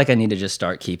I feel like I need to just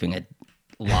start keeping a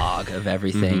log of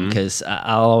everything because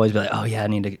I'll always be like, oh yeah, I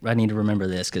need to remember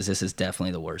this because this is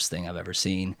definitely the worst thing I've ever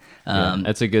seen.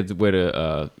 That's a good way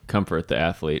to comfort the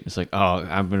athlete. It's like, oh,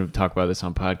 I'm going to talk about this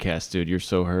on podcast, dude. You're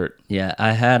so hurt. Yeah,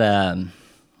 I had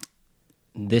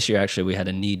this year actually we had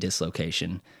a knee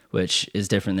dislocation, which is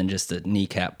different than just the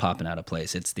kneecap popping out of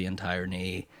place. It's the entire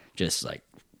knee just like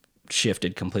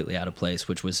shifted completely out of place,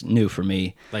 which was new for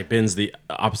me. Like bends the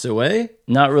opposite way?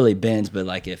 Not really bends, but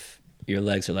like if your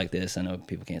legs are like this, I know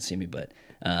people can't see me, but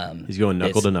He's going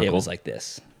knuckle to knuckle. It was like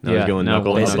this. No, he's going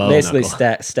knuckle knuckle. above Basically,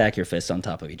 knuckle. stack your fists on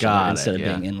top of each Got other it, instead of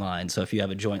yeah. being in line. So if you have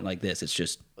a joint like this, it's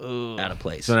just out of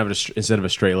place. So instead of a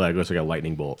straight leg, it looks like a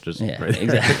lightning bolt. Just Yeah, right there.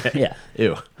 exactly. Yeah.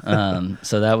 Ew.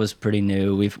 So that was pretty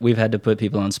new. We've had to put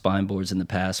people on spine boards in the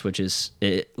past, which is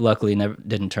luckily never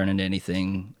didn't turn into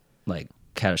anything like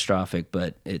catastrophic,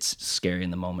 but it's scary in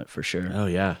the moment for sure. Oh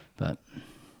yeah. But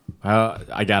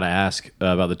I gotta ask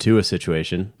about the Tua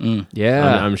situation.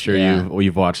 Yeah. I'm sure Yeah.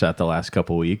 you've watched that the last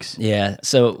couple weeks. yeah,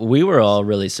 so we were all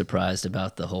really surprised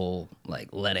about the whole like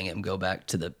letting him go back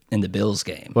to in the Bills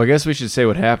game. Well, I guess we should say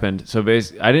what happened. So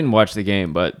basically, I didn't watch the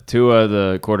game, but Tua,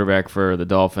 the quarterback for the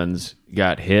Dolphins,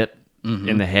 got hit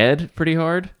in the head pretty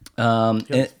hard.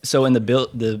 So in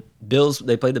the Bills,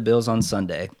 they played the Bills on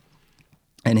Sunday,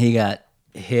 and he got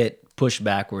hit, pushed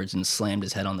backwards, and slammed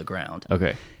his head on the ground.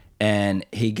 Okay. And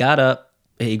he got up,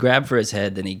 he grabbed for his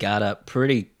head, then he got up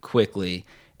pretty quickly,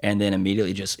 and then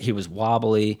immediately he was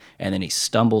wobbly, and then he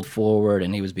stumbled forward,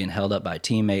 and he was being held up by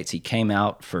teammates. He came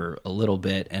out for a little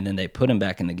bit, and then they put him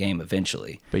back in the game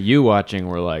eventually. But you watching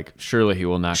were like, surely he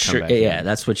will not come back. Yeah, in.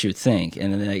 that's what you'd think.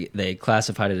 And then they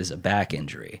classified it as a back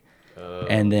injury.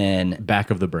 And then, Back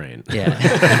of the brain. yeah.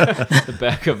 The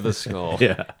back of the skull.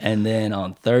 Yeah. And then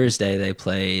on Thursday, they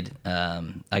played,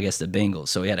 I guess, the Bengals.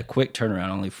 So he had a quick turnaround,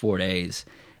 only 4 days.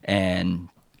 And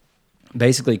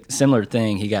basically, similar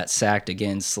thing, he got sacked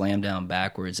again, slammed down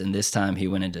backwards. And this time he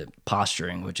went into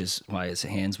posturing, which is why his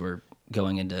hands were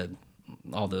going into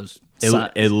all those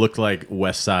It looked like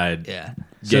West Side yeah.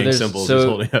 gang symbols just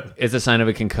holding up. it's a sign of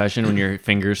a concussion when your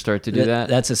fingers start to do that.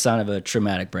 That's a sign of a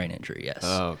traumatic brain injury, yes.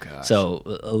 Oh, gosh. So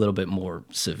a little bit more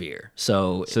severe.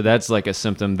 So So that's like a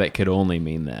symptom that could only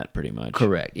mean that, pretty much.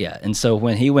 correct, yeah. And so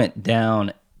when he went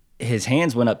down, his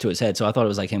hands went up to his head. So I thought it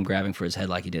was like him grabbing for his head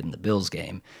like he did in the Bills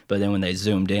game. But then when they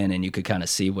zoomed in and you could kind of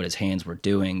see what his hands were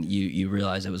doing, you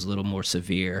realize it was a little more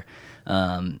severe.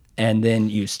 And then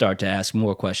you start to ask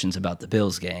more questions about the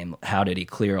Bills game. How did he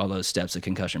clear all those steps of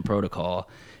concussion protocol?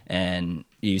 And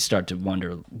you start to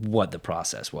wonder what the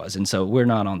process was. And so we're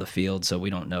not on the field, so we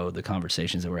don't know the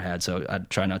conversations that were had. So I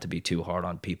try not to be too hard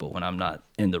on people when I'm not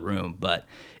in the room, but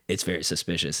it's very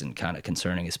suspicious and kind of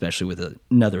concerning, especially with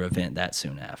another event that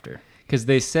soon after. Because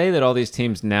they say that all these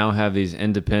teams now have these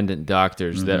independent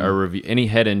doctors that are any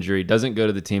head injury doesn't go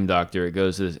to the team doctor. It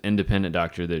goes to this independent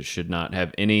doctor that should not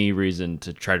have any reason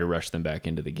to try to rush them back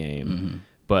into the game.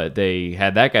 But they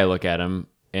had that guy look at him,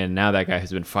 and now that guy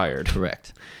has been fired.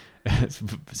 Correct.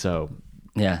 So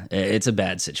Yeah, it's a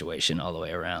bad situation all the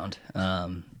way around. Yeah,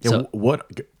 So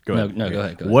what? Go ahead. No, go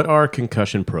ahead. What are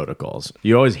concussion protocols?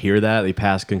 You always hear that they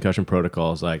pass concussion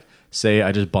protocols. Like, say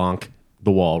I just bonk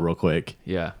the wall real quick.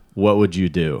 yeah, What would you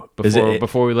do?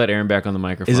 before we let Aaron back on the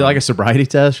microphone, Is it like a sobriety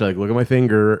test? You're like, look at my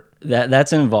finger.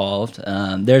 that's involved.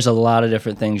 There's a lot of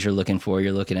different things you're looking for.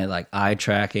 You're looking at like eye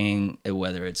tracking,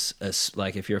 whether it's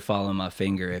like if you're following my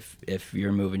finger, if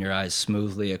you're moving your eyes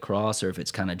smoothly across, or if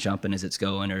it's kind of jumping as it's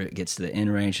going, or it gets to the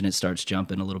end range and it starts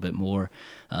jumping a little bit more.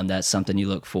 That's something you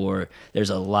look for.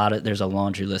 There's a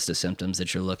laundry list of symptoms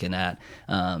that you're looking at,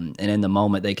 and in the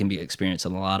moment they can be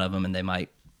experiencing a lot of them, and they might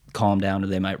calm down or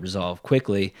they might resolve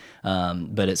quickly,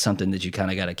 but it's something that you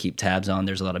kind of got to keep tabs on.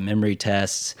 There's a lot of memory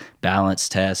tests, balance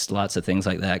tests, lots of things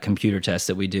like that, computer tests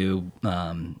that we do,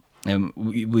 and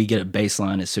we get a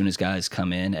baseline as soon as guys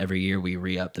come in. Every year we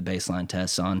re-up the baseline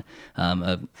tests on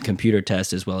a computer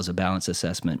test as well as a balance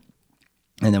assessment.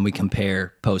 And then we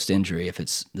compare post-injury if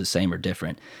it's the same or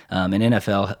different. And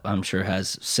NFL, I'm sure,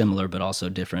 has similar but also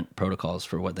different protocols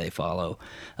for what they follow.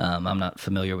 I'm not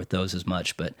familiar with those as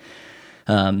much, but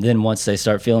then once they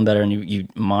start feeling better and you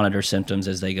monitor symptoms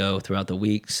as they go throughout the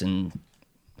weeks, and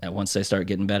once they start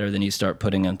getting better, then you start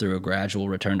putting them through a gradual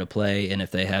return to play. And if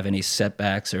they have any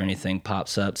setbacks or anything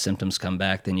pops up, symptoms come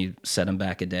back, then you set them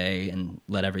back a day and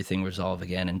let everything resolve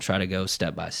again and try to go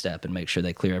step by step and make sure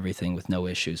they clear everything with no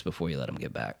issues before you let them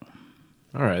get back.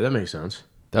 All right, that makes sense.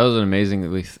 that was an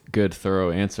amazingly good, thorough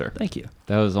answer. Thank you.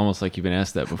 That was almost like you've been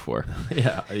asked that before.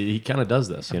 Yeah, he kind of does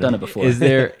this. I've done it before. Is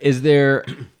there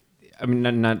I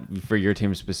mean, not for your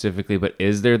team specifically, but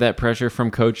is there that pressure from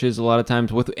coaches a lot of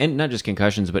times with, and not just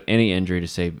concussions, but any injury to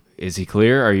say, is he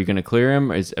clear? Are you going to clear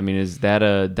him? Is that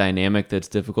a dynamic that's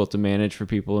difficult to manage for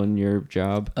people in your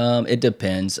job? It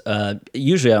depends.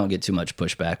 Usually I don't get too much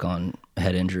pushback on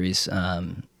head injuries.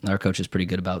 Our coach is pretty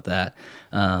good about that.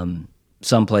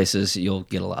 Some places you'll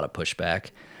get a lot of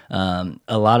pushback.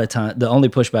 A lot of time, the only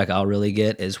pushback I'll really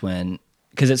get is when,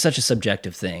 because it's such a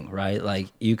subjective thing, right? Like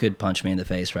you could punch me in the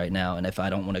face right now, and if I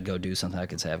don't want to go do something, I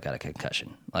could say I've got a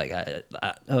concussion. Like,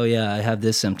 oh yeah, I have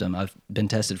this symptom. I've been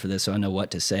tested for this, so I know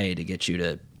what to say to get you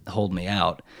to hold me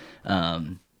out.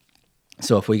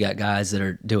 So if we got guys that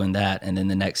are doing that, and then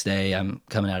the next day I'm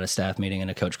coming out of staff meeting and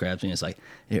a coach grabs me and is like,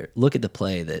 here, look at the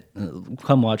play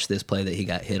come watch this play that he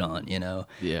got hit on,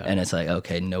 Yeah. And it's like,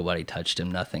 okay, nobody touched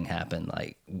him, nothing happened,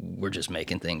 like we're just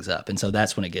making things up. And so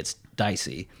that's when it gets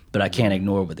dicey, but I can't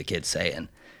ignore what the kid's saying,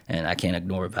 and I can't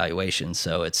ignore evaluations.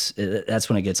 So that's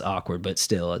when it gets awkward, but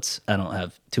still I don't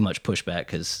have too much pushback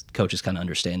because coaches kind of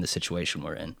understand the situation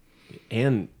we're in.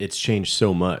 And it's changed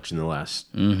so much in the last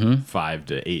 5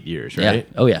 to 8 years, right?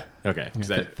 Yeah. Oh yeah. Okay. 'Cause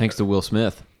Thanks to Will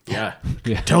Smith. yeah.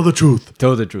 Tell the truth.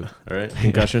 Tell the truth. All right.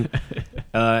 Concussion.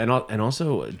 And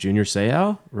also Junior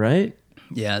Seau, right?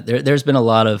 Yeah, there's been a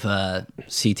lot of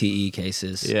CTE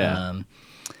cases. Yeah.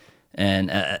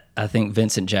 And I think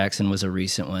Vincent Jackson was a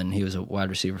recent one. He was a wide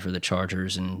receiver for the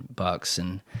Chargers and Bucks,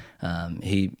 and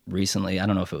he recently, I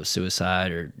don't know if it was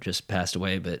suicide or just passed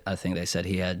away, but I think they said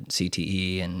he had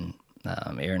CTE, and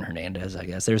Aaron Hernandez, I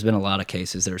guess. There's been a lot of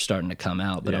cases that are starting to come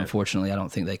out, but unfortunately I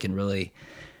don't think they can really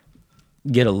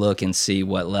get a look and see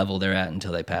what level they're at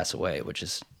until they pass away, which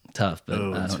is tough, but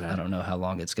I don't know how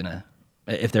long it's going to,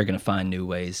 if they're going to find new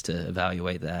ways to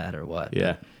evaluate that or what.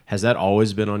 Yeah. Has that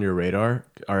always been on your radar,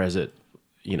 or is it,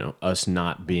 us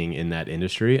not being in that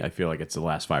industry? I feel like it's the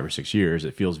last 5 or 6 years.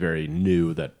 It feels very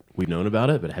new that we've known about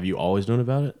it, but have you always known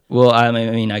about it? Well, I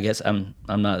mean, I guess I'm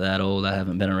not that old. I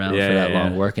haven't been around for that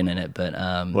long working in it, but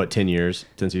What, 10 years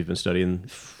since you've been studying,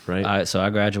 right? So I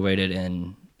graduated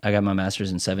I got my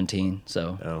master's in 2017,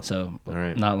 so all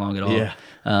right. not long at all. Yeah.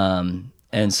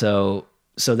 And so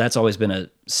that's always been a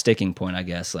sticking point, I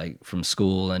guess, like from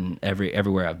school and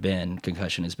everywhere I've been,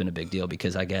 concussion has been a big deal,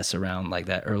 because I guess around like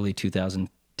that early 2000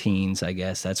 teens, I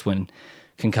guess that's when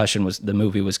Concussion the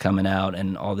movie was coming out,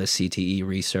 and all this CTE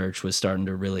research was starting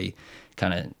to really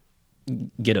kind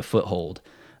of get a foothold.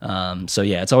 So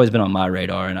yeah, it's always been on my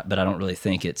radar, but I don't really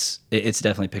think it's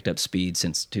definitely picked up speed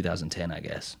since 2010, I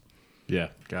guess. Yeah,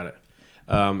 got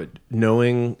it.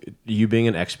 Knowing you being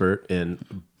an expert in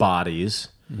bodies,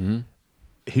 who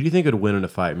do you think would win in a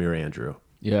fight, me or Andrew?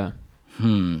 Yeah.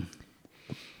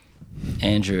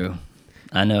 Andrew,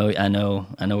 I know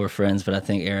we're friends, but I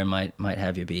think Aaron might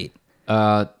have you beat.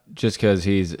 Just because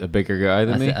he's a bigger guy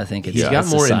than me? I think it's He's got it's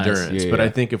the more size. endurance, Yeah, but yeah. I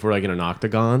think if we're like in an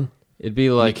octagon, It'd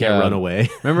be like you can't run away.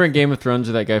 Remember in Game of Thrones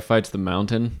where that guy fights the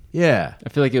mountain? Yeah. I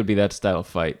feel like it would be that style of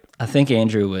fight. I think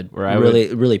Andrew would Where I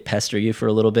really pester you for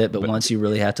a little bit, but once you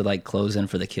really have to like close in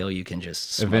for the kill, you can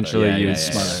just smother. Eventually, Yeah, you yeah,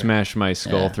 would yeah. smash my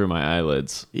skull Yeah. through my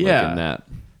eyelids. Yeah. Like in that.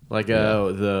 Like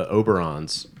the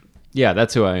Oberons. Yeah,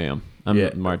 that's who I am. I'm Yeah.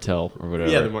 Martel or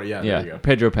whatever. Yeah, there you go.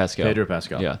 Pedro Pascal. Pedro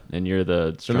Pascal. Yeah, and you're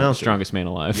the mountain. strongest man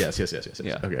alive. Yes.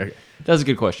 Yeah. Okay. That's a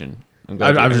good question. I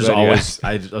was just glad you always,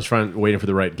 I was waiting for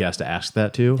the right guest to ask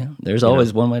that too. Yeah, there's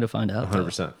always one way to find out.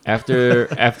 100%. After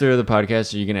the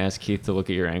podcast, are you gonna ask Keith to look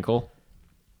at your ankle?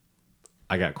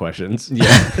 I got questions.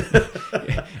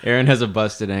 Yeah. Aaron has a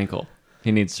busted ankle.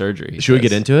 He needs surgery. Should we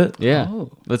get into it? Yeah.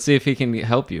 Oh. Let's see if he can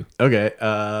help you. Okay.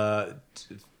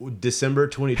 December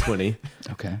 2020.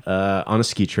 Okay. On a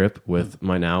ski trip with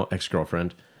my now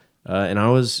ex-girlfriend.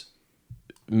 And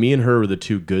me and her were the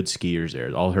two good skiers there,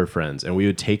 all her friends. And we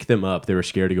would take them up. They were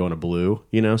scared to go on a blue,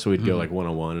 so we'd go like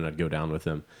one-on-one and I'd go down with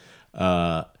them.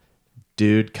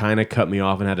 Dude kind of cut me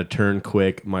off and had to turn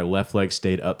quick. My left leg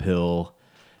stayed uphill.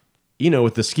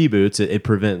 With the ski boots, it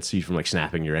prevents you from like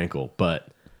snapping your ankle. But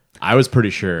I was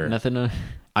pretty sure. Nothing.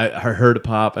 I heard it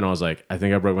pop and I was like, I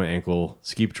think I broke my ankle.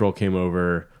 Ski patrol came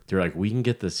over. They were like, we can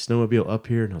get the snowmobile up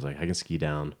here. And I was like, I can ski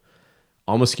down.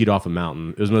 Almost skied off a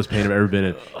mountain. It was the most pain I've ever been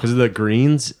in. Because of the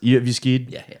greens. Have you skied?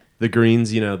 Yeah. The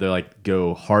greens, they're like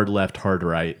go hard left, hard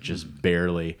right, just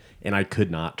barely. And I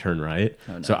could not turn right.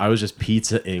 Oh, no. So I was just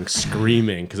pizza ink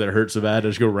screaming because it hurt so bad. I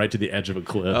just go right to the edge of a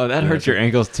cliff. Oh, that hurts your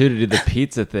ankles too to do the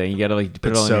pizza thing. You got to like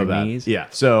put it on your bad. knees. Yeah.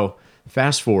 So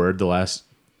fast forward the last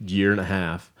year and a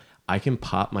half, I can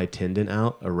pop my tendon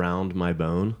out around my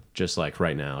bone just like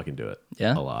right now. I can do it.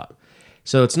 Yeah? A lot.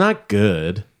 So it's not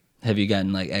good. Have you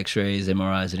gotten like X-rays,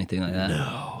 MRIs, anything like that?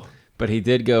 No. But he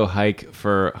did go hike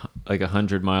for like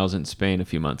 100 miles in Spain a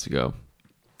few months ago.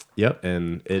 Yep,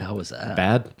 and it How was that?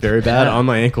 bad, very bad on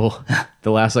my ankle.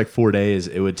 The last like 4 days,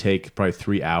 it would take probably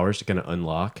 3 hours to kind of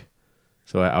unlock.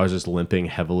 So I was just limping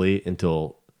heavily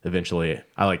until eventually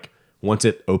I once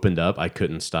it opened up, I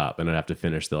couldn't stop, and I'd have to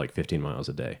finish the 15 miles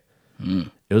a day.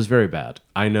 It was very bad.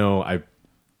 I know.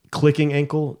 Clicking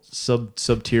ankle,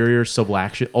 ulterior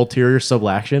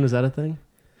subluxation. Is that a thing?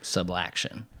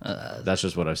 Subluxation. That's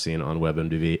just what I've seen on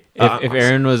WebMDB. If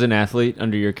Aaron was an athlete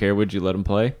under your care, would you let him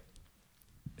play?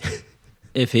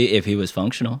 If he was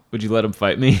functional, Would you let him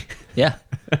fight me? yeah,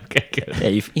 Okay, good. yeah,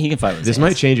 he can fight with his This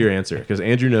hands. might change your answer because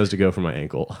Andrew knows to go for my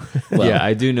ankle. Well, Yeah,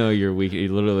 I do know you're weak.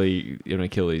 You literally an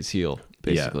Achilles heel,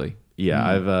 basically.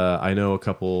 Yeah, I know a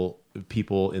couple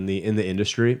people in the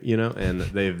industry, and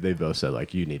they've both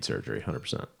said you need surgery,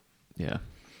 100%. Yeah.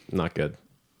 Not good.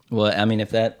 Well, I mean,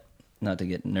 if that, not to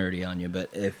get nerdy on you, but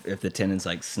if the tendon's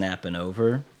snapping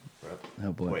over,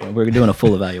 oh boy, Wait. we're doing a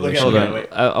full evaluation. Hold Okay, on. wait.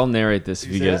 I'll narrate this if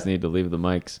You you see guys that? need to leave the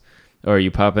mics. Or are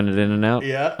you popping it in and out?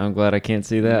 Yeah. I'm glad I can't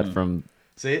see that from.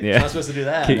 See, Yeah. not supposed to do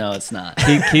that. No, it's not.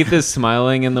 Keith is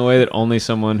smiling in the way that only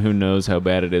someone who knows how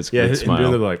bad it is Yeah, could and smile.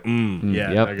 doing the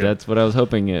yeah. Yep, I go, that's what I was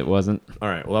hoping it wasn't. all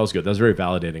right. Well, that was good. That was very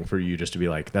validating for you just to be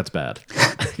like, that's bad.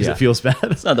 'Cause Yeah. it feels bad.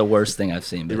 It's not the worst thing I've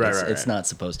seen, but Right, it's, right, it's right. not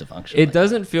supposed to function. It like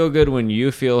doesn't feel good when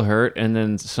you feel hurt and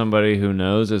then somebody who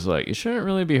knows is like, you shouldn't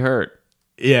really be hurt.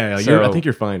 Yeah, I So- think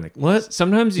you're fine. Like, what?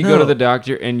 Sometimes you No. go to the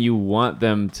doctor and you want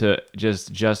them to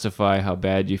just justify how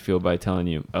bad you feel by telling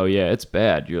you, oh, yeah, it's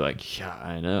bad. You're like, yeah,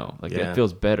 I know. Like, Yeah. that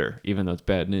feels better, even though it's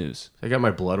bad news. I got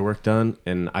my blood work done,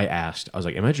 and I asked, I was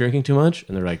like, am I drinking too much?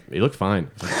 And they're like, you look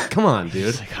fine. I was like, come on,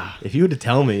 dude. If you were to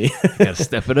tell me. Gotta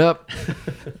step it up.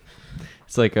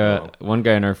 It's like one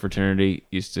guy in our fraternity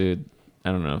used to,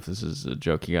 I don't know if this is a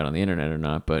joke he got on the internet or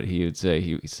not, but he would say,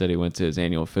 he said he went to his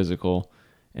annual physical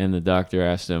and the doctor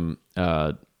asked him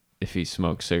if he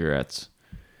smoked cigarettes.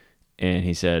 And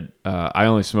he said, I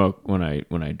only smoke when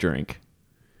I drink.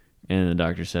 And the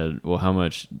doctor said, well, how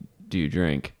much do you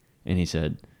drink? And he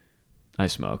said, I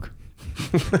smoke.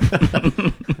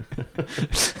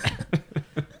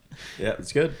 Yeah,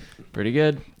 it's good. Pretty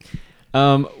good.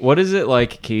 What is it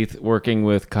like, Keith, working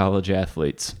with college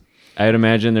athletes? I'd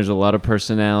imagine there's a lot of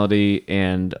personality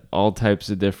and all types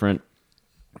of different.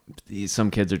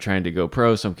 Some kids are trying to go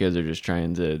pro. Some kids are just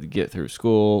trying to get through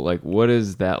school. Like, what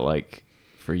is that like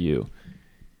for you?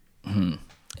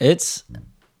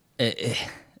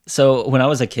 So when I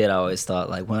was a kid, I always thought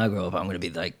when I grow up, I'm going to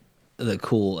be the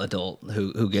cool adult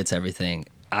who gets everything.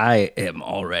 I am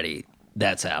already.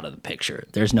 That's out of the picture.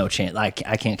 There's no chance. I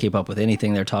can't keep up with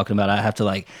anything they're talking about. I have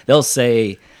to they'll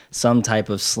say some type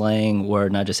of slang word,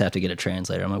 and I just have to get a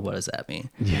translator. I'm like, what does that mean?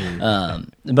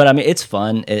 But I mean, it's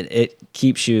fun. It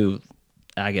keeps you.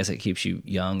 I guess it keeps you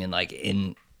young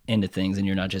and into things, and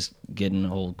you're not just getting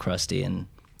old, crusty, and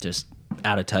just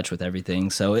out of touch with everything.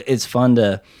 So it's fun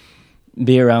to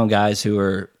be around guys who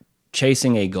are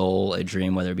chasing a goal, a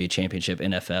dream, whether it be a championship,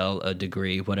 NFL, a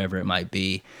degree, whatever it might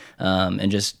be,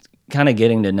 and just kind of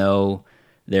getting to know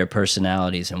their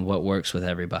personalities and what works with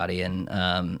everybody.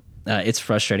 And it's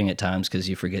frustrating at times because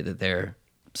you forget that they're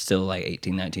still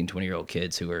 18, 19, 20-year-old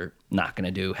kids who are not going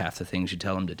to do half the things you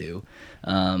tell them to do.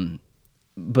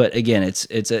 But again,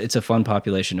 it's a fun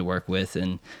population to work with,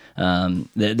 and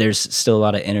there's still a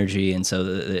lot of energy, and so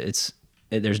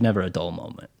there's never a dull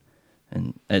moment.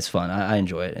 And it's fun. I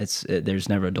enjoy it. There's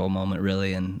never a dull moment,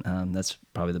 really, and that's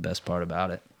probably the best part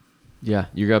about it. Yeah,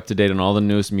 you're up to date on all the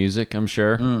newest music, I'm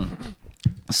sure.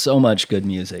 So much good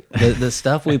music. The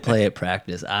stuff we play at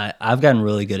practice, I've gotten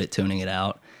really good at tuning it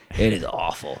out. It is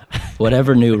awful.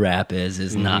 Whatever new rap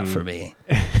is not for me.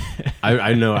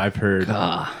 I know. I've heard.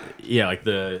 Yeah, like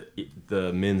the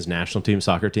men's national team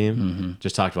soccer team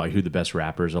just talked about who the best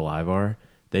rappers alive are.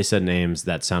 They said names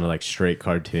that sounded like straight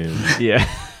cartoons. Yeah.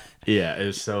 Yeah, it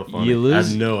was so funny. You lose- I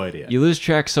have no idea. You lose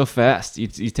track so fast. You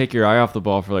take your eye off the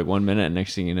ball for 1 minute, and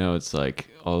next thing you know, it's like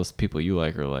all those people you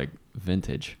like are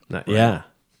vintage. Yeah,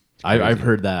 I've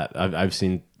heard that. I've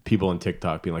seen people on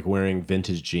TikTok being wearing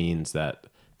vintage jeans that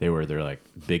they were their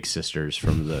big sisters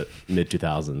from the mid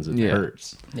 2000s. It Yeah.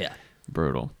 hurts. Yeah.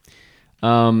 Brutal.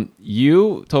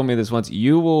 You told me this once.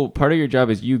 Part of your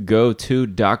job is you go to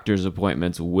doctor's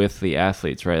appointments with the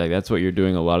athletes, right? That's what you're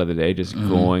doing a lot of the day, just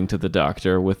going to the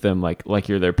doctor with them, like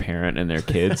you're their parent and their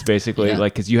kids, basically. Yeah.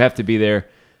 Because you have to be there.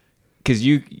 Because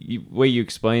way you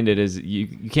explained it is you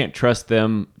can't trust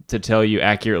them to tell you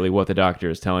accurately what the doctor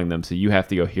is telling them, so you have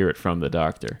to go hear it from the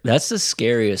doctor. That's the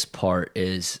scariest part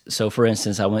so for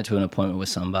instance, I went to an appointment with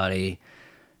somebody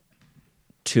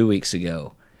 2 weeks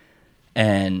ago,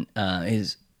 and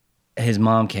his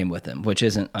mom came with him, which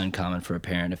isn't uncommon for a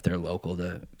parent if they're local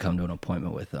to come to an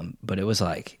appointment with them. But it was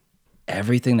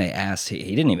everything they asked,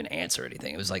 he didn't even answer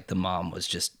anything. It was like the mom was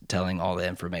just telling all the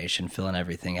information, filling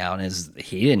everything out. And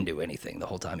he didn't do anything the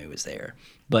whole time he was there.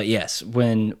 But yes,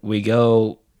 when we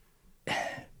go,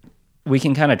 we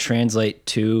can kind of translate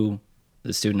to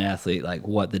the student athlete like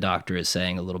what the doctor is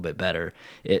saying a little bit better.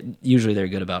 Usually they're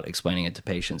good about explaining it to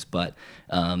patients, but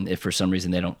if for some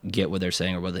reason they don't get what they're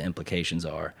saying or what the implications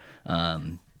are,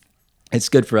 it's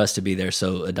good for us to be there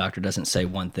so a doctor doesn't say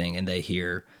one thing and they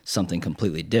hear something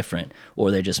completely different,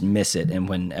 or they just miss it. And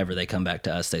whenever they come back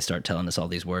to us, they start telling us all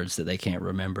these words that they can't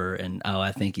remember. And, oh,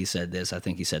 I think he said this, I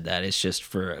think he said that. It's just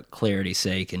for clarity's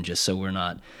sake and just so we're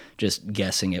not just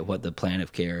guessing at what the plan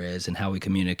of care is and how we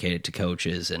communicate it to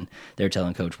coaches. And they're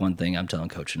telling coach one thing, I'm telling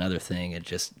coach another thing. It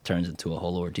just turns into a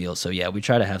whole ordeal. So, yeah, we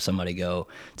try to have somebody go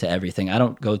to everything. I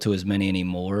don't go to as many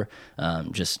anymore,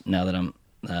 just now that I'm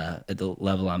at the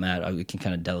level I'm at, we can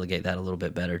kind of delegate that a little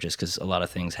bit better just because a lot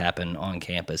of things happen on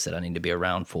campus that I need to be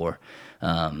around for.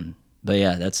 But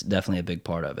yeah, that's definitely a big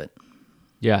part of it.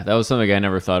 Yeah, that was something I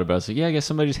never thought about. So yeah, I guess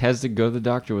somebody just has to go to the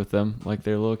doctor with them like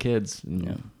they're little kids.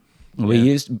 And, We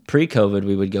used pre-COVID,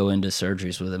 we would go into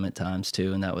surgeries with them at times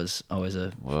too, and that was always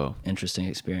a interesting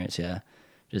experience. Yeah,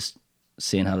 just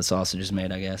seeing how the sausage is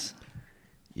made, I guess.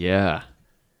 Yeah.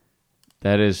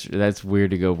 That's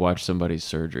weird to go watch somebody's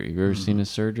surgery. Have you ever seen a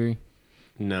surgery?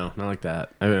 No, not like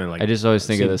that. I mean, like I just always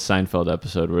think of the Seinfeld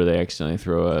episode where they accidentally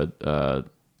throw a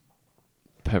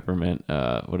peppermint,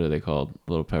 what are they called?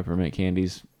 Little peppermint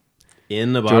candies.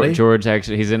 in the body. George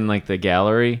actually, he's in like the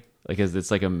gallery, like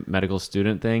it's like a medical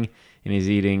student thing, and he's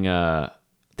eating,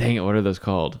 dang it, what are those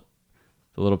called?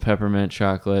 The little peppermint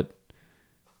chocolate.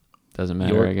 Doesn't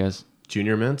matter, I guess.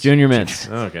 Junior mints. Junior mints.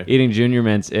 Oh, okay. Eating junior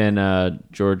mints, and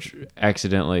George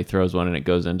accidentally throws one, and it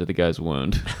goes into the guy's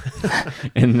wound,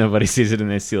 and nobody sees it, and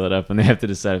they seal it up, and they have to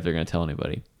decide if they're going to tell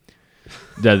anybody.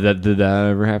 Did that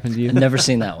ever happen to you? Never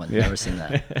seen that one. Never seen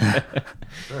that.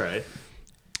 All right.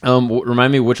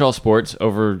 Remind me, which all sports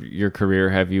over your career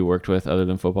have you worked with other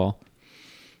than football?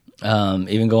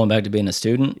 Even going back to being a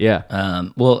student. Yeah.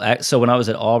 So when I was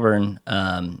at Auburn,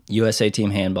 USA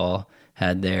Team Handball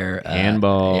had their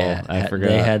handball. I forgot.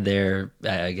 They had their,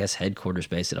 I guess, headquarters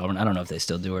based at Auburn. I don't know if they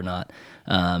still do or not.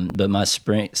 But my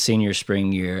senior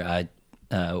spring year, I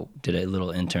did a little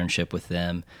internship with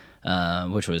them,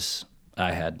 which was,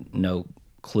 I had no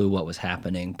clue what was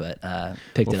happening, but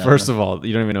picked it up. First of all,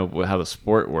 you don't even know how the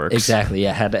sport works. Exactly.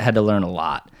 Yeah, had to learn a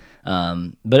lot.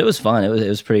 But it was fun. It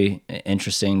was pretty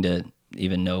interesting to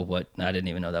even know what, I didn't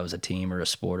even know that was a team or a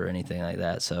sport or anything like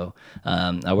that. So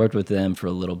I worked with them for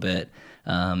a little bit.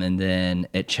 And then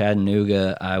at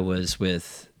Chattanooga, I was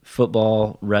with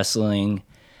football, wrestling,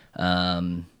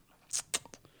 and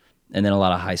then a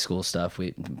lot of high school stuff.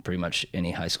 Pretty much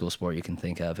any high school sport you can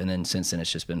think of. And then since then,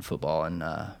 it's just been football and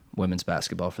women's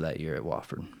basketball for that year at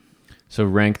Wofford. So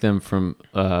rank them from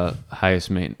highest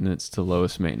maintenance to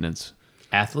lowest maintenance.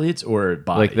 Athletes or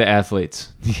body? Like the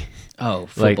athletes. Oh,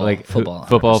 football.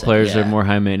 Football 100%, players yeah. are more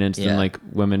high maintenance than Yeah. like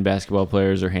women basketball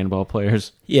players or handball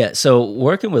players. Yeah, so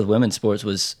working with women's sports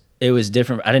was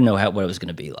different. I didn't know what it was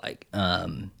going to be like.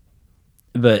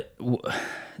 But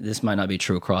this might not be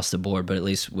true across the board, but at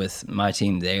least with my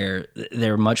team they're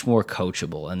much more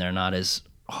coachable and they're not as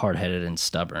hard-headed and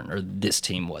stubborn, or this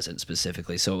team wasn't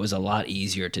specifically. So it was a lot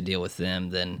easier to deal with them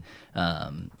than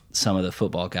some of the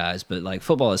football guys. But like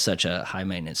football is such a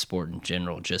high-maintenance sport in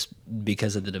general, just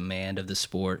because of the demand of the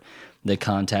sport, the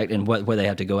contact, and what they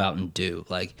have to go out and do.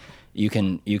 Like you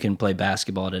can play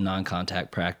basketball at a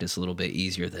non-contact practice a little bit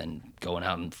easier than going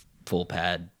out in full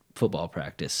pad football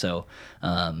practice. So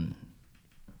I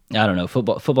don't know.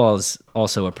 Football is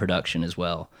also a production as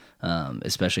well,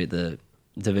 especially at the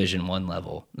Division I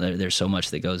level. There's so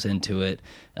much that goes into it.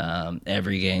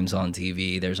 Every game's on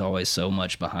TV. There's always so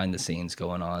much behind the scenes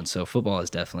going on. So football is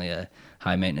definitely a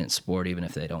high maintenance sport, even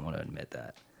if they don't want to admit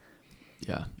that.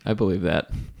 Yeah, I believe that.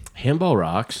 Handball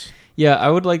rocks. Yeah, I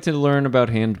would like to learn about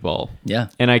handball. Yeah.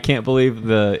 And I can't believe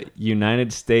the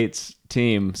United States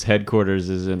team's headquarters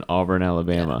is in Auburn,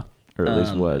 Alabama, or at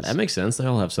least was. That makes sense. They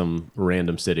all have some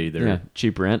random city there. Yeah,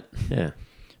 cheap rent. Yeah.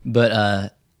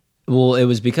 But well, it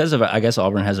was because of, I guess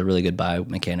Auburn has a really good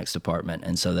biomechanics department,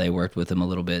 and so they worked with them a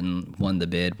little bit and won the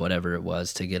bid, whatever it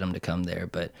was, to get them to come there.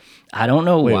 But I don't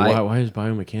know Why is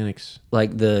biomechanics?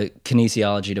 Like the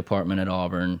kinesiology department at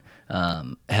Auburn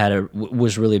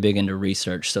was really big into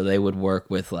research, so they would work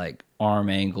with like arm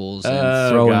angles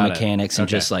and throwing mechanics and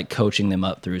just like coaching them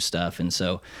up through stuff. And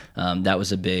so that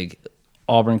was a big.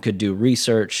 Auburn could do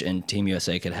research, and Team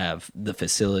USA could have the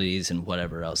facilities and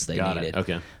whatever else they needed.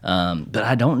 Okay. But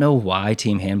I don't know why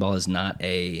team handball is not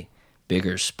a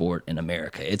bigger sport in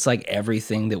America. It's like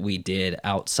everything that we did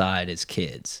outside as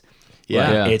kids.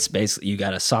 Yeah. It's basically, you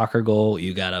got a soccer goal,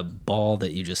 you got a ball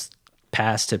that you just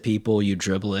pass to people, you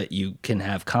dribble it, you can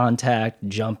have contact,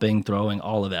 jumping, throwing,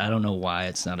 all of it. I don't know why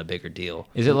it's not a bigger deal.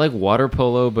 Is it like water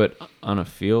polo but on a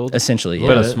field? Essentially, yeah.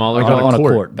 But a smaller on, court? on a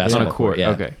Court. court, basketball On a court, yeah.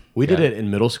 okay. We did it in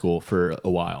middle school for a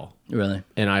while, Really?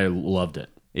 and I loved it.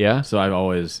 Yeah. So I've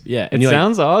always It and you're like,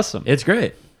 sounds awesome. it's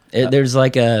great. There's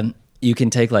like you can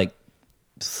take like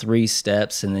 3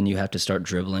 steps and then you have to start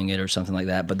dribbling it or something like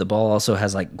that. But the ball also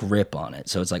has like grip on it.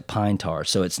 So it's like pine tar.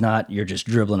 So it's not, you're just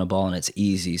dribbling a ball and it's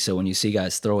easy. So when you see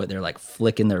guys throw it, they're like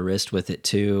flicking their wrist with it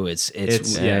too. It's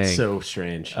It's Dang. so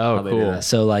strange. Oh, how they do cool. that.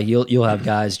 so like you'll have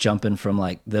guys jumping from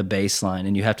like the baseline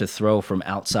and you have to throw from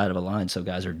outside of a line. So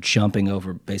guys are jumping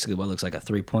over basically what looks like a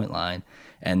 3-point line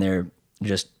and they're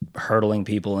just hurdling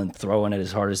people and throwing it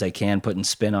as hard as they can, putting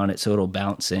spin on it so it'll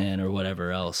bounce in or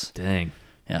whatever else. Dang.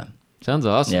 Yeah. Sounds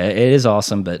awesome. Yeah, it is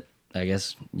awesome, but I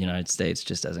guess United States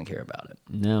just doesn't care about it.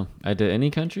 No. I did any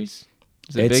countries?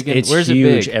 Is it It's, big in- it's where's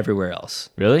huge it big? everywhere else.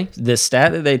 Really? The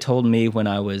stat that they told me when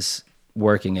I was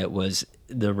working it was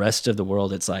the rest of the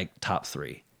world, it's like top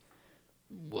 3,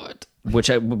 What?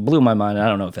 which blew my mind. I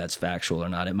don't know if that's factual or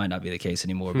not. It might not be the case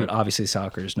anymore, but obviously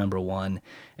soccer is number 1.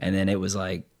 And then it was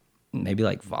like maybe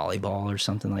like volleyball or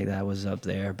something like that was up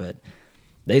there, but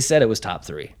they said it was top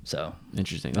 3. So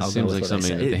Interesting. That I'll go seems with like what they something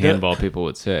say. that the It- handball people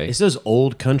would say. It's those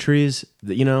old countries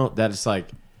that that it's like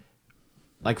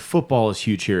football is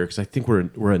huge here because I think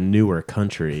we're a newer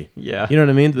country. Yeah. You know what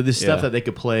I mean? This stuff Yeah. that they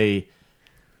could play.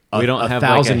 We don't a have,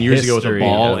 1,000 like, a years ago with a history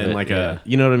ball of and it, like yeah.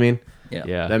 you know what I mean? yeah.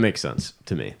 Yeah. That makes sense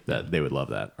to me that they would love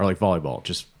that. Or like volleyball,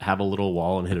 just have a little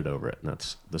wall and hit it over it, and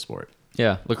that's the sport.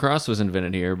 Yeah. Lacrosse was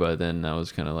invented here, but then that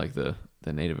was kind of like the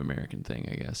Native American thing,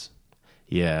 I guess.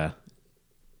 Yeah,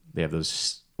 they have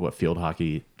those field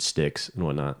hockey sticks and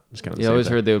whatnot. It's kind of Yeah, I always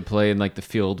heard they would play and like the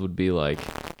field would be like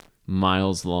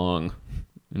miles long.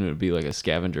 And it would be like a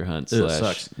scavenger hunt Ew, it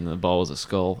slash, sucks. and the ball was a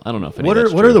skull. I don't know if any What of are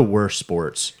that's what true. are the worst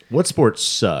sports? What sports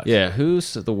suck? Yeah,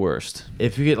 who's the worst?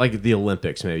 If you get like the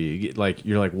Olympics, maybe you get like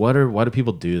you're like, why do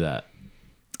people do that?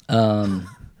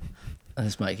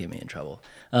 This might get me in trouble.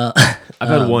 I've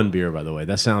had one beer, by the way.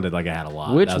 That sounded like I had a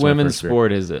lot. Which That was my women's first beer.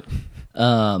 sport is it?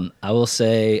 I will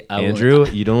say Andrew,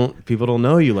 people don't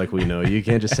know you like we know you. You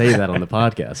can't just say that on the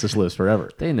podcast. This lives forever.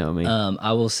 They know me.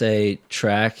 I will say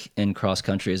track and cross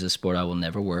country is a sport I will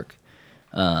never work.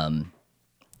 And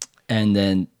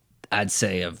then I'd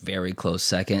say a very close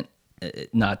second,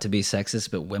 not to be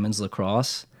sexist, but women's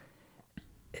lacrosse.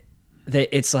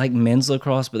 It's like men's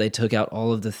lacrosse, but they took out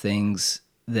all of the things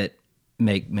that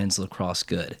make men's lacrosse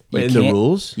good. Wait, You in the can't-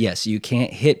 rules? Yes, you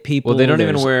can't hit people. well, they don't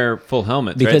even There's- wear full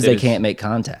helmets because right? they just- can't make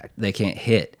contact. They can't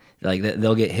hit. Like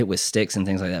they'll get hit with sticks and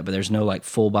things like that, but there's no like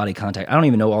full body contact. I don't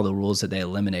even know all the rules that they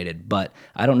eliminated, but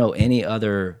I don't know any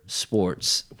other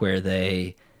sports where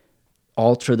they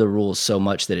alter the rules so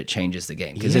much that it changes the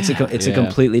game because it's a Yeah.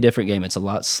 completely different game. It's a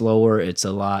lot slower. It's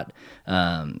a lot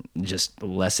just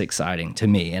less exciting to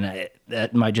me, and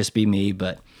that might just be me,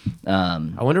 but I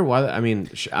wonder why. I mean,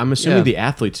 I'm assuming Yeah. the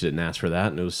athletes didn't ask for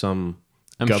that, and it was some.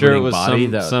 I'm sure it governing was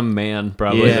body some man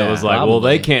probably Yeah, that was like, well,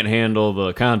 they probably. can't handle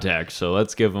the contact, so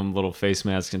let's give them little face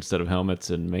masks instead of helmets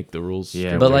and make the rules.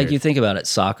 Yeah, But weird. like you think about it,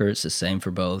 soccer, it's the same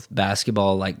for both.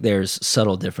 Basketball, like there's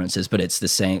subtle differences, but it's the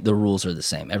same. The rules are the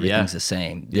same. Everything's Yeah. the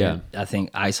same. Yeah. I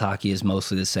think ice hockey is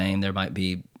mostly the same. There might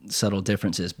be subtle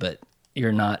differences, but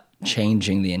you're not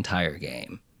changing the entire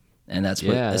game. And that's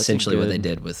what Yeah, that's a essentially what they good-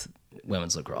 did with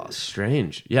women's lacrosse.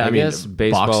 strange. Yeah, I I mean, guess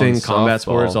baseball boxing, and combat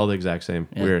sports, softball. all the exact same.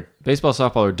 Weird Baseball,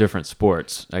 softball are different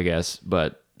sports, I guess,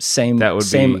 but Same That would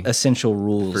same be- essential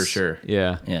rules. for sure.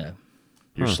 yeah. Yeah.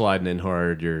 You're sliding in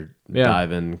hard. You're Yeah.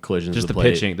 diving, collisions. Just with the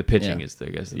plate. pitching. The pitching Yeah. is, I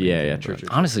guess. Yeah, true.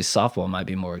 Honestly, softball might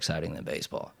be more exciting than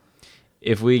baseball.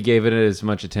 If we gave it as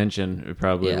much attention, it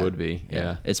probably Yeah. would be.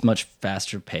 Yeah. It's much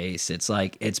faster pace. It's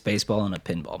like it's baseball on a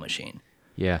pinball machine.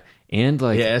 Yeah. And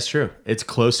like, Yeah, that's true. It's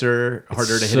closer,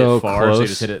 harder to hit so it far, so you close.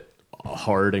 just hit it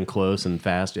hard and close and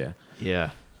fast. Yeah. yeah.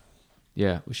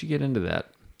 Yeah. We should get into that.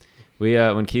 We,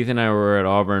 when Keith and I were at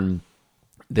Auburn,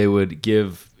 they would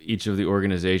give each of the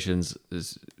organizations,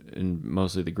 and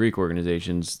mostly the Greek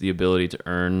organizations, the ability to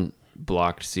earn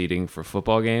blocked seating for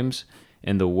football games.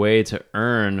 And the way to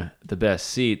earn the best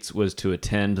seats was to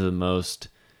attend the most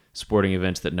sporting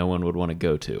events that no one would want to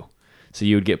go to. So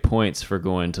you would get points for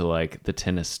going to like the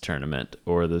tennis tournament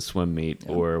or the swim meet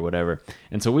or whatever.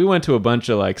 And so we went to a bunch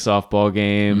of like softball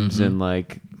games and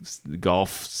like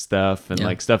golf stuff and Yeah.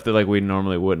 like stuff that like we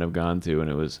normally wouldn't have gone to. And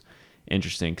it was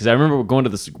interesting because I remember going to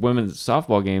the women's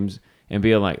softball games and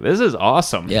being like, this is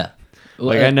awesome. Yeah.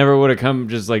 Like I never would have come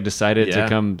just like decided Yeah. to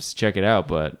come check it out.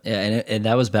 But Yeah, and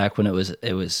that was back when it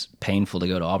was painful to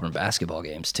go to Auburn basketball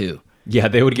games too. Yeah,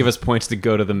 they would give us points to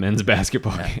go to the men's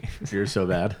basketball game. You're so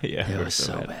bad. Yeah, It we were was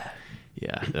so bad.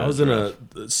 Yeah, I was in a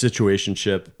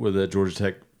situationship with a Georgia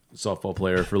Tech softball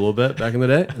player for a little bit back in the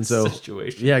day, and so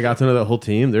Situation. yeah, I got to know that whole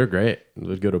team. They're great.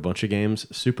 We'd go to a bunch of games,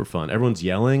 super fun. Everyone's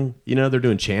yelling, they're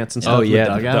doing chants and stuff. Oh in yeah,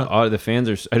 the dugout. the fans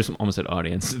are. I just almost said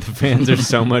audience. The fans are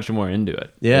so much more into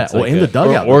it. Yeah, It's well, like in a- the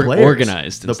dugout, or the players,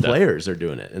 organized. And The stuff. players are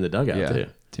doing it in the dugout yeah, too.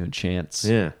 doing chants.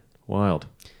 Yeah, wild.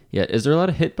 Yeah, is there a lot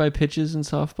of hit by pitches in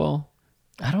softball?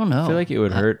 I don't know. I feel like it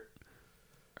would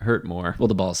hurt more. Well,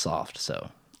 the ball's soft, so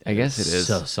I guess it is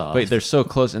so soft. but they're so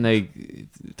close and they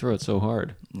throw it so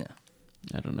hard. yeah.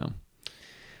 I don't know.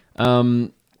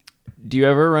 Do you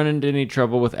ever run into any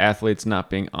trouble with athletes not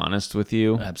being honest with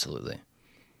you? Absolutely.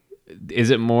 Is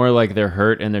it more like they're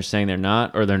hurt and they're saying they're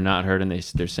not, or they're not hurt and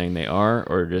they're saying they are,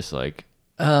 or just like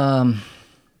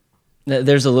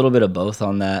There's a little bit of both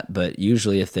on that, but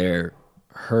usually if they're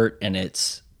hurt and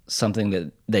it's something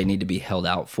that they need to be held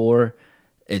out for,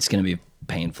 it's going to be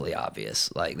painfully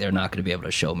obvious. Like they're not going to be able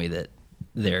to show me that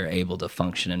they're able to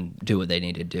function and do what they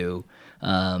need to do.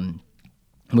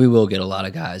 We will get a lot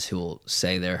of guys who will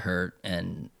say they're hurt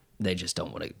and they just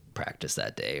don't want to practice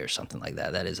that day or something like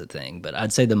that. That is a thing. But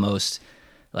I'd say the most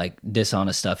like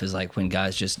dishonest stuff is like when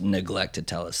guys just neglect to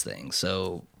tell us things.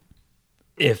 So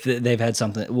if they've had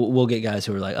something, we'll get guys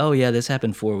who are like, oh yeah, this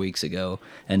happened 4 weeks ago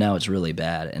and now it's really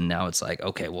bad. And now it's like,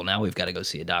 okay, well now we've got to go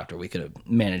see a doctor. We could have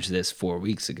managed this 4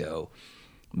 weeks ago,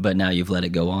 but now you've let it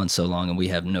go on so long and we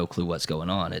have no clue what's going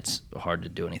on. It's hard to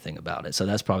do anything about it. So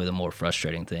that's probably the more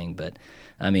frustrating thing. But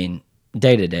I mean,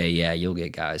 day to day, yeah, you'll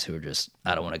get guys who are just,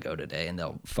 I don't want to go today, and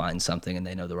they'll find something and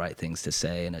they know the right things to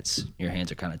say, and it's your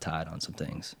hands are kind of tied on some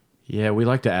things. Yeah, we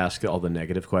like to ask all the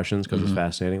negative questions because it's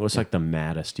fascinating. What's like the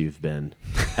maddest you've been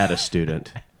at a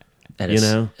student? At You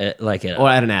know? at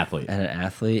At an athlete. an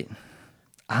athlete.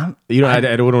 I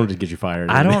don't want to get you fired.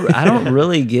 I don't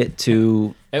really get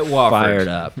too At Wofford. fired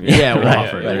up. Yeah, Right,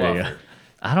 Wofford. right. There you go.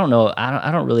 I don't know.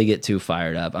 I don't really get too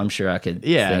fired up. I'm sure I could.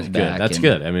 Yeah, think that's good. back That's and-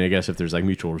 good. I mean, I guess if there's like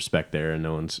mutual respect there and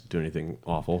no one's doing anything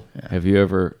awful. Have you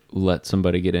ever let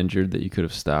somebody get injured that you could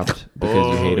have stopped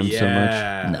because you hate him so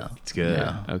much? No. It's good.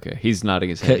 No. Okay, he's nodding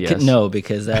his head. Yes. No,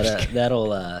 because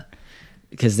that'll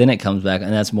because then it comes back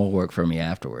and that's more work for me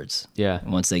afterwards. Yeah.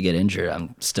 Once they get injured,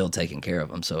 I'm still taking care of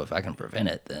them. So if I can prevent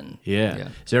it, then Yeah. Yeah.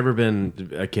 Has there ever been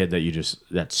a kid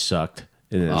that sucked?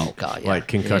 And then, Oh, God, yeah. Like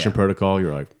concussion Yeah. protocol,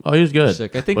 you're like, oh, he was good.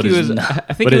 Sick. I think But he his- was.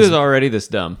 I think but he his- was already this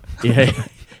dumb. Yeah,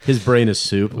 his brain is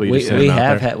soup. but you we just send him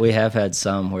out there. we have had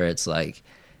some where it's like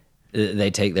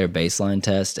they take their baseline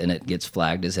test and it gets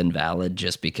flagged as invalid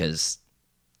just because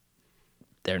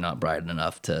they're not bright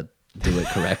enough to do it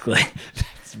correctly.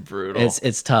 It's brutal.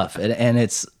 It's tough,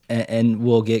 and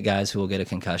we'll get guys who will get a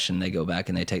concussion. They go back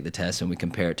and they take the test, and we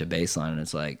compare it to baseline, and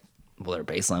it's like, well, their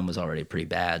baseline was already pretty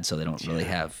bad, so they don't really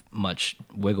have much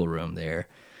wiggle room there.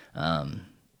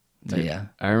 But yeah,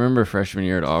 I remember freshman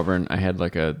year at Auburn, I had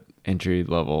like a entry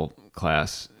level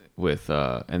class with,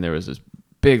 and there was this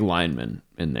big lineman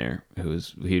in there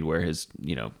he'd wear his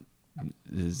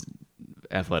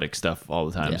athletic stuff all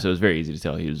the time. Yeah. So it was very easy to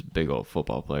tell he was a big old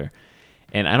football player.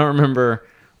 And I don't remember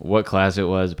what class it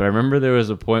was, but I remember there was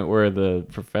a point where the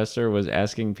professor was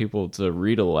asking people to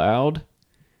read aloud,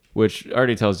 which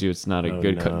already tells you it's not a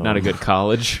not a good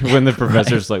college when the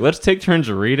professor's like, let's take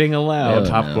turns reading aloud.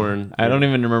 Popcorn. I don't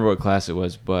even remember what class it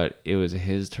was, but it was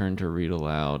his turn to read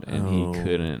aloud, and he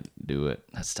couldn't do it.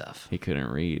 that's tough. He couldn't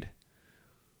read.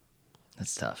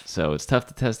 That's tough. So it's tough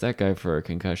to test that guy for a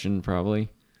concussion, probably.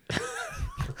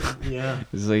 Yeah.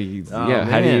 It's like, Oh, yeah,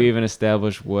 how do man. you even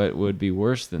establish what would be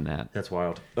worse than that? That's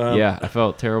wild. Yeah, I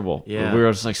felt terrible. Yeah. We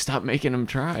were just like, stop making him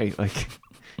try. Like,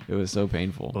 it was so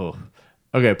painful. Oh.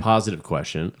 Okay, positive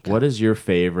question. What is your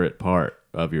favorite part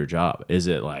of your job? Is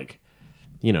it like,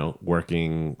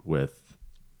 working with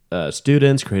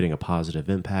students, creating a positive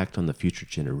impact on the future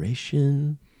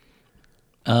generation?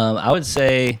 I would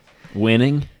say,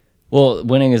 Winning? well,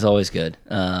 winning is always good.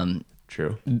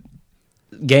 True.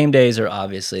 Game days are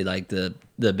obviously like the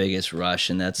biggest rush,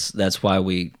 and that's why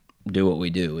we do what we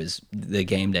do, is the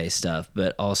game day stuff,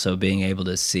 but also being able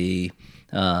to see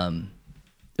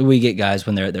we get guys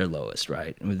when they're at their lowest,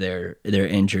 right? They're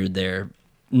injured, they're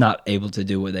not able to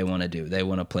do what they want to do. They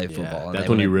want to play football. And That's they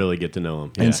when wanna- you really get to know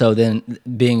them. And so then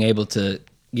being able to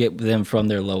get them from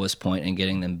their lowest point and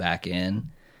getting them back in,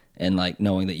 and like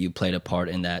knowing that you played a part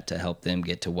in that to help them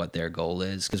get to what their goal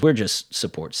is, because we're just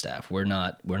support staff. We're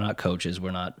not coaches.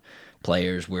 We're not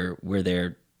players. We're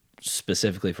there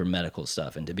specifically for medical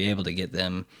stuff, and to be able to get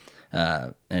them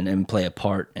and play a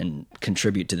part and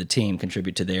contribute to the team,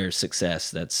 contribute to their success.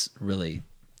 That's really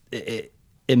it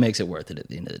makes it worth it at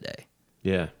the end of the day.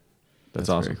 Yeah. That's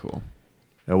awesome. Very cool.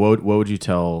 What would you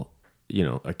tell,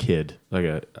 a kid?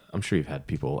 I'm sure you've had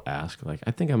people ask, like,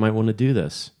 I think I might want to do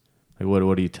this. Like,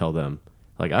 what do you tell them?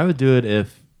 Like, I would do it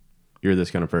if you're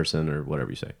this kind of person, or whatever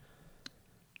you say.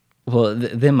 Well,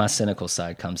 then my cynical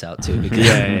side comes out too,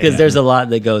 because there's a lot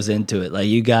that goes into it. Like,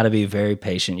 you got to be very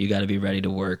patient. You got to be ready to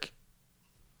work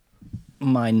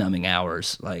mind-numbing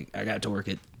hours. Like, I got to work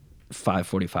at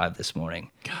 5:45 this morning.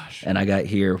 Gosh. And I got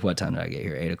here, what time did I get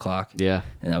here? 8 o'clock? Yeah.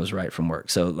 And I was right from work.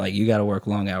 So, like, you got to work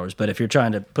long hours. But if you're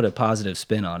trying to put a positive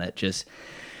spin on it, just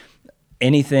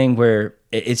anything where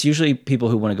it's usually people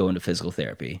who want to go into physical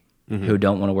therapy, who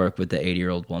don't want to work with the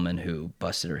 80-year-old woman who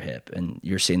busted her hip, and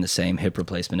you're seeing the same hip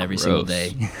replacement every single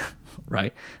day,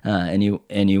 right? And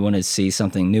you want to see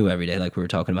something new every day, like we were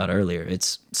talking about earlier.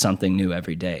 It's something new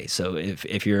every day. So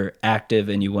if you're active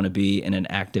and you want to be in an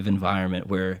active environment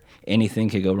where anything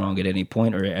could go wrong at any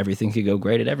point, or everything could go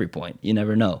great at every point, you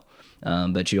never know.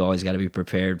 But you always got to be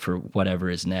prepared for whatever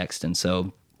is next. And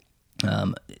so,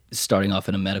 starting off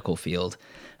in a medical field,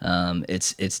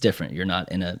 it's different. You're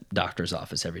not in a doctor's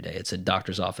office every day. It's a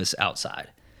doctor's office outside,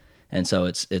 and so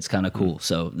it's kind of cool.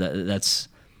 So that's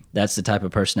the type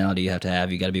of personality you have to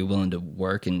have. You got to be willing to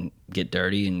work and get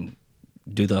dirty and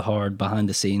do the hard behind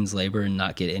the scenes labor and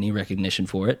not get any recognition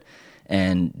for it,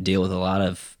 and deal with a lot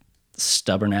of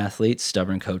stubborn athletes,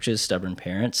 stubborn coaches, stubborn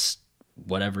parents,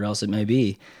 whatever else it may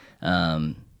be.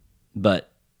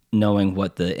 But knowing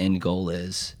what the end goal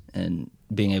is and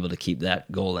being able to keep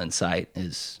that goal in sight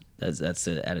that's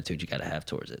the attitude you got to have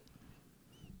towards it.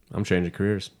 I'm changing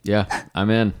careers. Yeah, I'm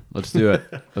in. Let's do it.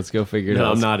 Let's go figure it out.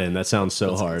 No, I'm not in. That sounds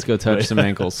so hard. Let's go touch some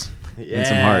ankles and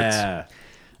some hearts.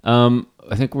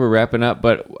 I think we're wrapping up,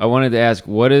 but I wanted to ask,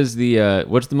 what's the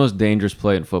most dangerous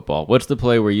play in football? What's the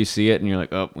play where you see it and you're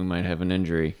like, oh, we might have an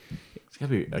injury? It's got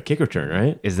to be a kick return,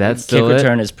 right? Is that still Kick it?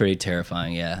 return is pretty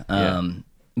terrifying, yeah.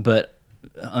 But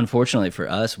unfortunately for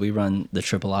us, we run the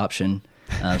triple option.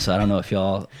 So I don't know if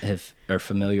y'all are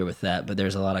familiar with that, but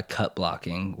there's a lot of cut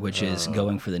blocking, which is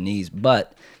going for the knees.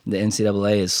 But the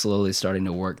NCAA is slowly starting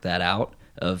to work that out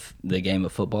of the game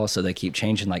of football, so they keep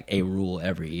changing like a rule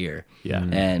every year. Yeah.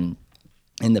 And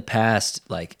in the past,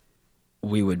 like,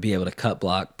 we would be able to cut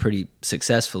block pretty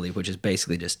successfully, which is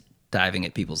basically just diving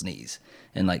at people's knees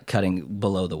and like cutting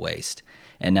below the waist.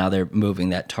 And now they're moving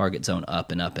that target zone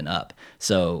up and up and up.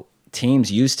 So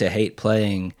teams used to hate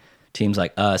playing teams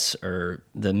like us or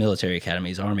the military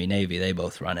academies, Army, Navy, they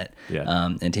both run it. Yeah.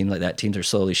 And teams like that, teams are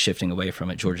slowly shifting away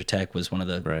from it. Georgia Tech was one of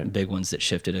the Right. big ones that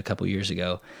shifted a couple years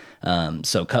ago.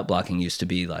 So cut blocking used to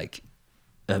be like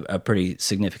a pretty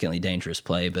significantly dangerous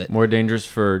play, but More dangerous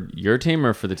for your team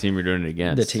or for the team you're doing it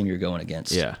against? the team you're going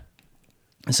against. Yeah.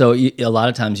 So a lot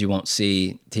of times you won't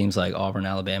see teams like Auburn,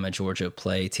 Alabama, Georgia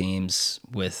play teams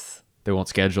with... They won't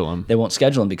schedule them. They won't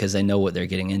schedule them because they know what they're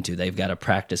getting into. They've got to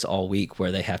practice all week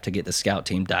where they have to get the scout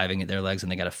team diving at their legs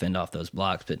and they got to fend off those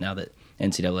blocks. But now that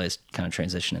NCAA is kind of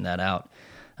transitioning that out,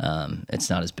 it's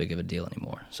not as big of a deal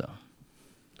anymore. So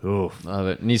Oof. Love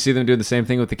it. And you see them doing the same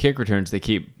thing with the kick returns. They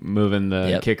keep moving the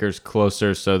Yep. kickers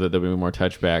closer so that there'll be more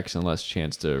touchbacks and less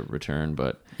chance to return.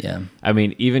 But yeah, I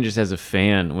mean, even just as a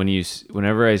fan,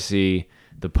 whenever I see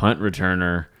the punt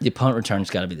returner, the punt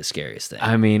return's got to be the scariest thing.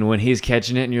 I mean, when he's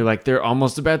catching it and you're like, they're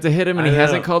almost about to hit him and he I know.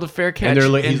 hasn't called a fair catch.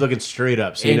 And he's looking straight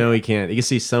up, so you know he can't. You can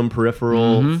see some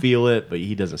peripheral, feel it, but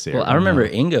he doesn't see it. Well, I remember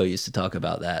Ingo used to talk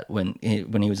about that when he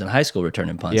was in high school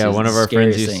returning punts. Yeah, It was one the of our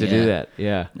friends scariest used to thing, do that.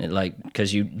 Yeah.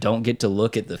 Because you don't get to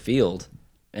look at the field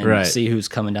and Right. see who's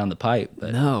coming down the pipe.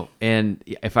 But No. And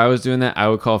if I was doing that, I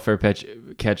would call fair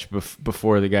catch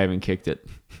before the guy even kicked it.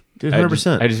 Dude, I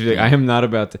 100%. just feel like I am not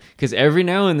about to, because every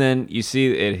now and then you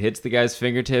see it hits the guy's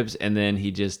fingertips and then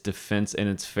he just defends and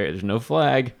it's fair. There's no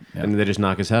flag. and they just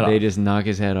knock his head They off. just knock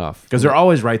his head off. Because they're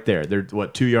always right there. They're, 2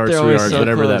 yards, They're 3 always yards, so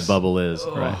whatever close. that bubble is.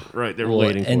 Right. They're Well,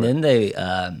 waiting for and it. then they,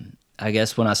 I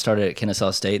guess when I started at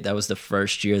Kennesaw State, that was the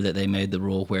first year that they made the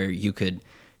rule where you could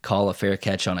call a fair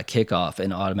catch on a kickoff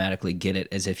and automatically get it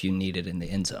as if you need it in the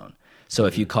end zone. So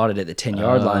if you caught it at the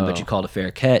 10-yard line, but you called a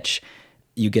fair catch,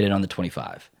 you get it on the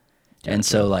 25. And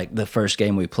so, like, the first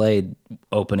game we played,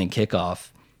 opening kickoff,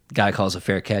 guy calls a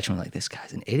fair catch, and we're like, this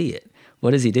guy's an idiot.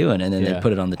 What is he doing? And then Yeah. they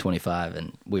put it on the 25,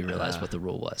 and we realized what the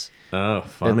rule was. Oh,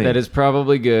 funny. That is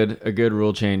probably a good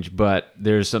rule change, but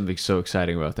there's something so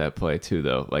exciting about that play too,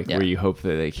 though. Like Yeah. where you hope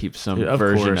that they keep some Yeah, of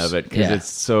version course. of it because Yeah. it's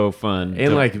so fun. And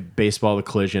to- like baseball, the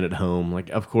collision at home. Like,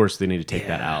 of course they need to take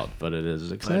that out, but it is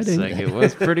it's exciting. like, it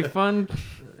was pretty fun.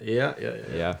 yeah.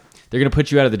 Yeah, they're gonna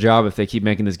put you out of the job if they keep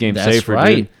making this game That's safer.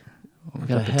 right. Dude. We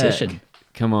got a Heck. petition.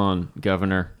 Come on,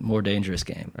 Governor, More dangerous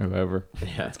game. or whoever.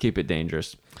 Yeah. Let's keep it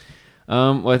dangerous.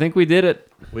 Well, I think we did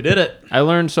it. We did it. I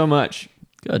learned so much.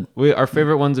 Good. Our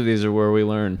favorite ones of these are where we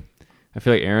learn. I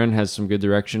feel like Aaron has some good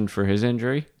direction for his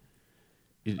injury.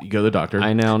 You go to the doctor.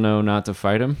 I now know not to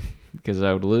fight him because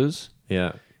I would lose.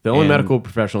 Yeah. The only And- medical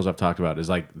professionals I've talked about is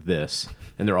like this,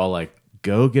 and they're all like,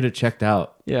 "Go get it checked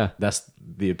out." Yeah. That's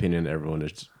the opinion everyone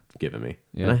has given me,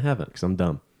 Yeah. and I haven't because I'm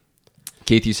dumb.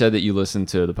 Keith, you said that you listen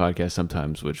to the podcast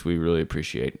sometimes, which we really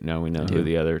appreciate. Now we know who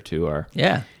the other two are.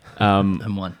 Yeah.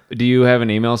 I'm one. Do you have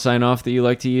an email sign off that you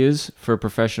like to use for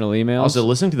professional emails? Also,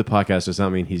 listening to the podcast does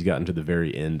not mean he's gotten to the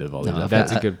very end of all these. No,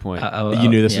 That's I- a good point. You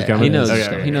knew this was coming? he knows.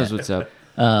 Okay, He knows what's up.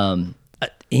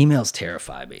 Emails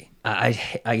terrify me.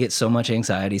 I get so much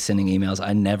anxiety sending emails.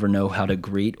 I never know how to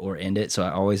greet or end it, so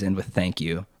I always end with thank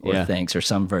you or Yeah. thanks or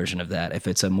some version of that. If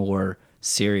it's a more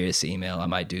serious email, I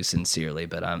might do sincerely,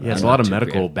 but I'm Yeah, it's I'm a lot not of too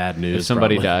medical creative. bad news. If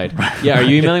somebody probably. died. Yeah. Are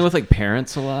you emailing with like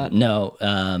parents a lot? No,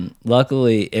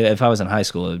 luckily, if I was in high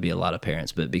school, it would be a lot of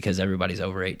parents, but because everybody's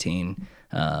over 18,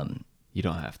 You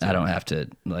don't have to. I don't have to,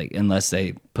 like, unless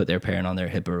they put their parent on their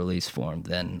HIPAA release form,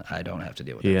 then I don't have to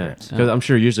deal with their Yeah, parents. because I'm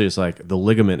sure usually it's like the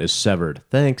ligament is severed.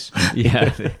 Thanks.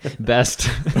 Yeah. Best.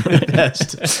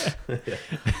 Best.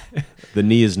 The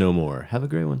knee is no more. Have a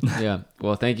great one. Yeah.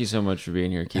 Well, thank you so much for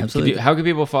being here, Keith. Absolutely. How can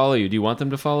people follow you? Do you want them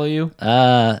to follow you?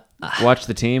 Watch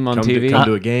the team on Come to- TV? come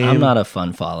to a game. I'm not a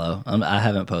fun follow. I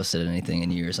haven't posted anything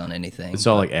in years on anything. It's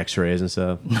all like X-rays and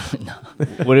stuff.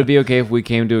 Would it be okay if we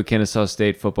came to a Kennesaw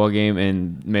State football game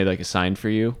and made like a sign for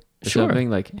you or Sure. something?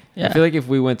 Like, I Yeah. feel like if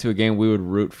we went to a game, we would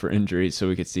root for injuries so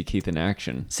we could see Keith in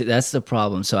action. See, that's the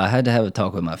problem. So I had to have a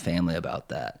talk with my family about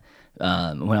that.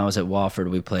 When I was at Wofford,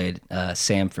 we played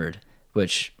Samford,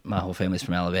 which my whole family's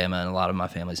from Alabama, and a lot of my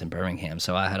family's in Birmingham.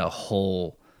 So I had a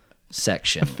whole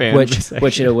section,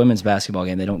 which at a women's basketball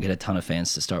game, they don't get a ton of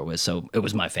fans to start with. So it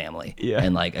was my family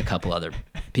and like a couple other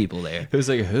people there. It was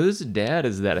like, whose dad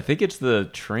is that? I think it's the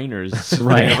trainer's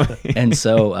Right. family. And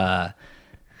so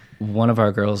one of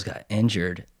our girls got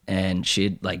injured and she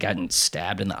had like gotten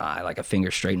stabbed in the eye, like a finger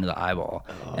straight into the eyeball.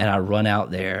 And I run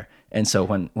out there. And so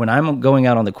when I'm going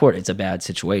out on the court, it's a bad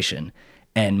situation.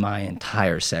 And my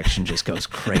entire section just goes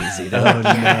crazy. They're like,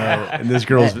 And this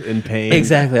girl's in pain.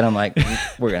 exactly. And I'm like,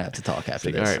 we're going to have to talk after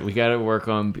Like, this. all right, we got to work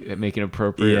on making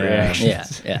appropriate Yeah.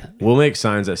 reactions. Yeah. We'll make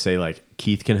signs that say like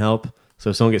Keith can help.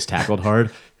 So if someone gets tackled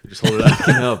hard, you just hold it up.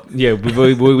 No, yeah,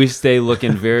 we stay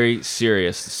looking very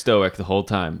serious, stoic the whole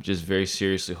time, just very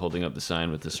seriously holding up the sign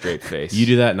with a straight face. You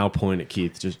do that, and I'll point at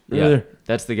Keith. Just yeah, there.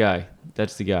 that's the guy.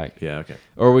 That's the guy. Yeah. Okay.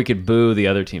 Or we could boo the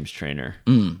other team's trainer.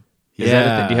 Is that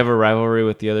a thing? Do you have a rivalry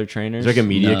with the other trainers? Is there like a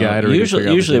media guide? Or we can figure out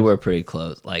the Usually things? we're pretty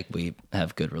close. Like we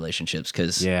have good relationships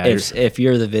because Yeah, if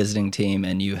you're the visiting team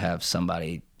and you have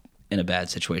somebody in a bad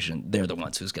situation, they're the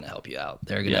ones who's going to help you out.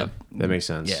 They're going to, That makes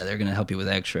sense. yeah, they're going to help you with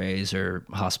X-rays or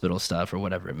hospital stuff or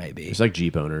whatever it may be. It's like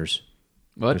Jeep owners.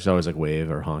 What? There's always like wave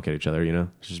or honk at each other. You know,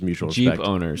 it's just mutual Jeep respect.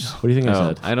 owners. What do you think I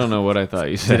said? I don't know what I thought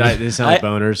you said. Did it sound like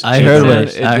boners? I Jeep heard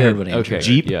owners? what I heard what Andrew Okay. heard.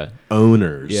 Jeep Yeah.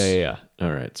 owners. Yeah.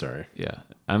 All right. Sorry. Yeah.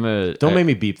 I'm a. Don't make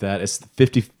me beep that. It's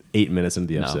 58 minutes into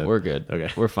the No, episode. we're good. Okay.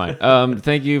 We're fine.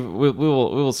 Thank you. We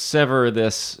will sever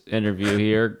this interview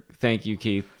here. Thank you,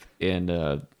 Keith, and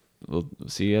we'll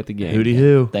see you at the game. Hooty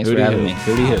hoo. Thanks for Hooty having hoo. me.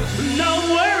 Hooty hoo.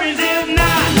 No worries if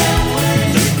not.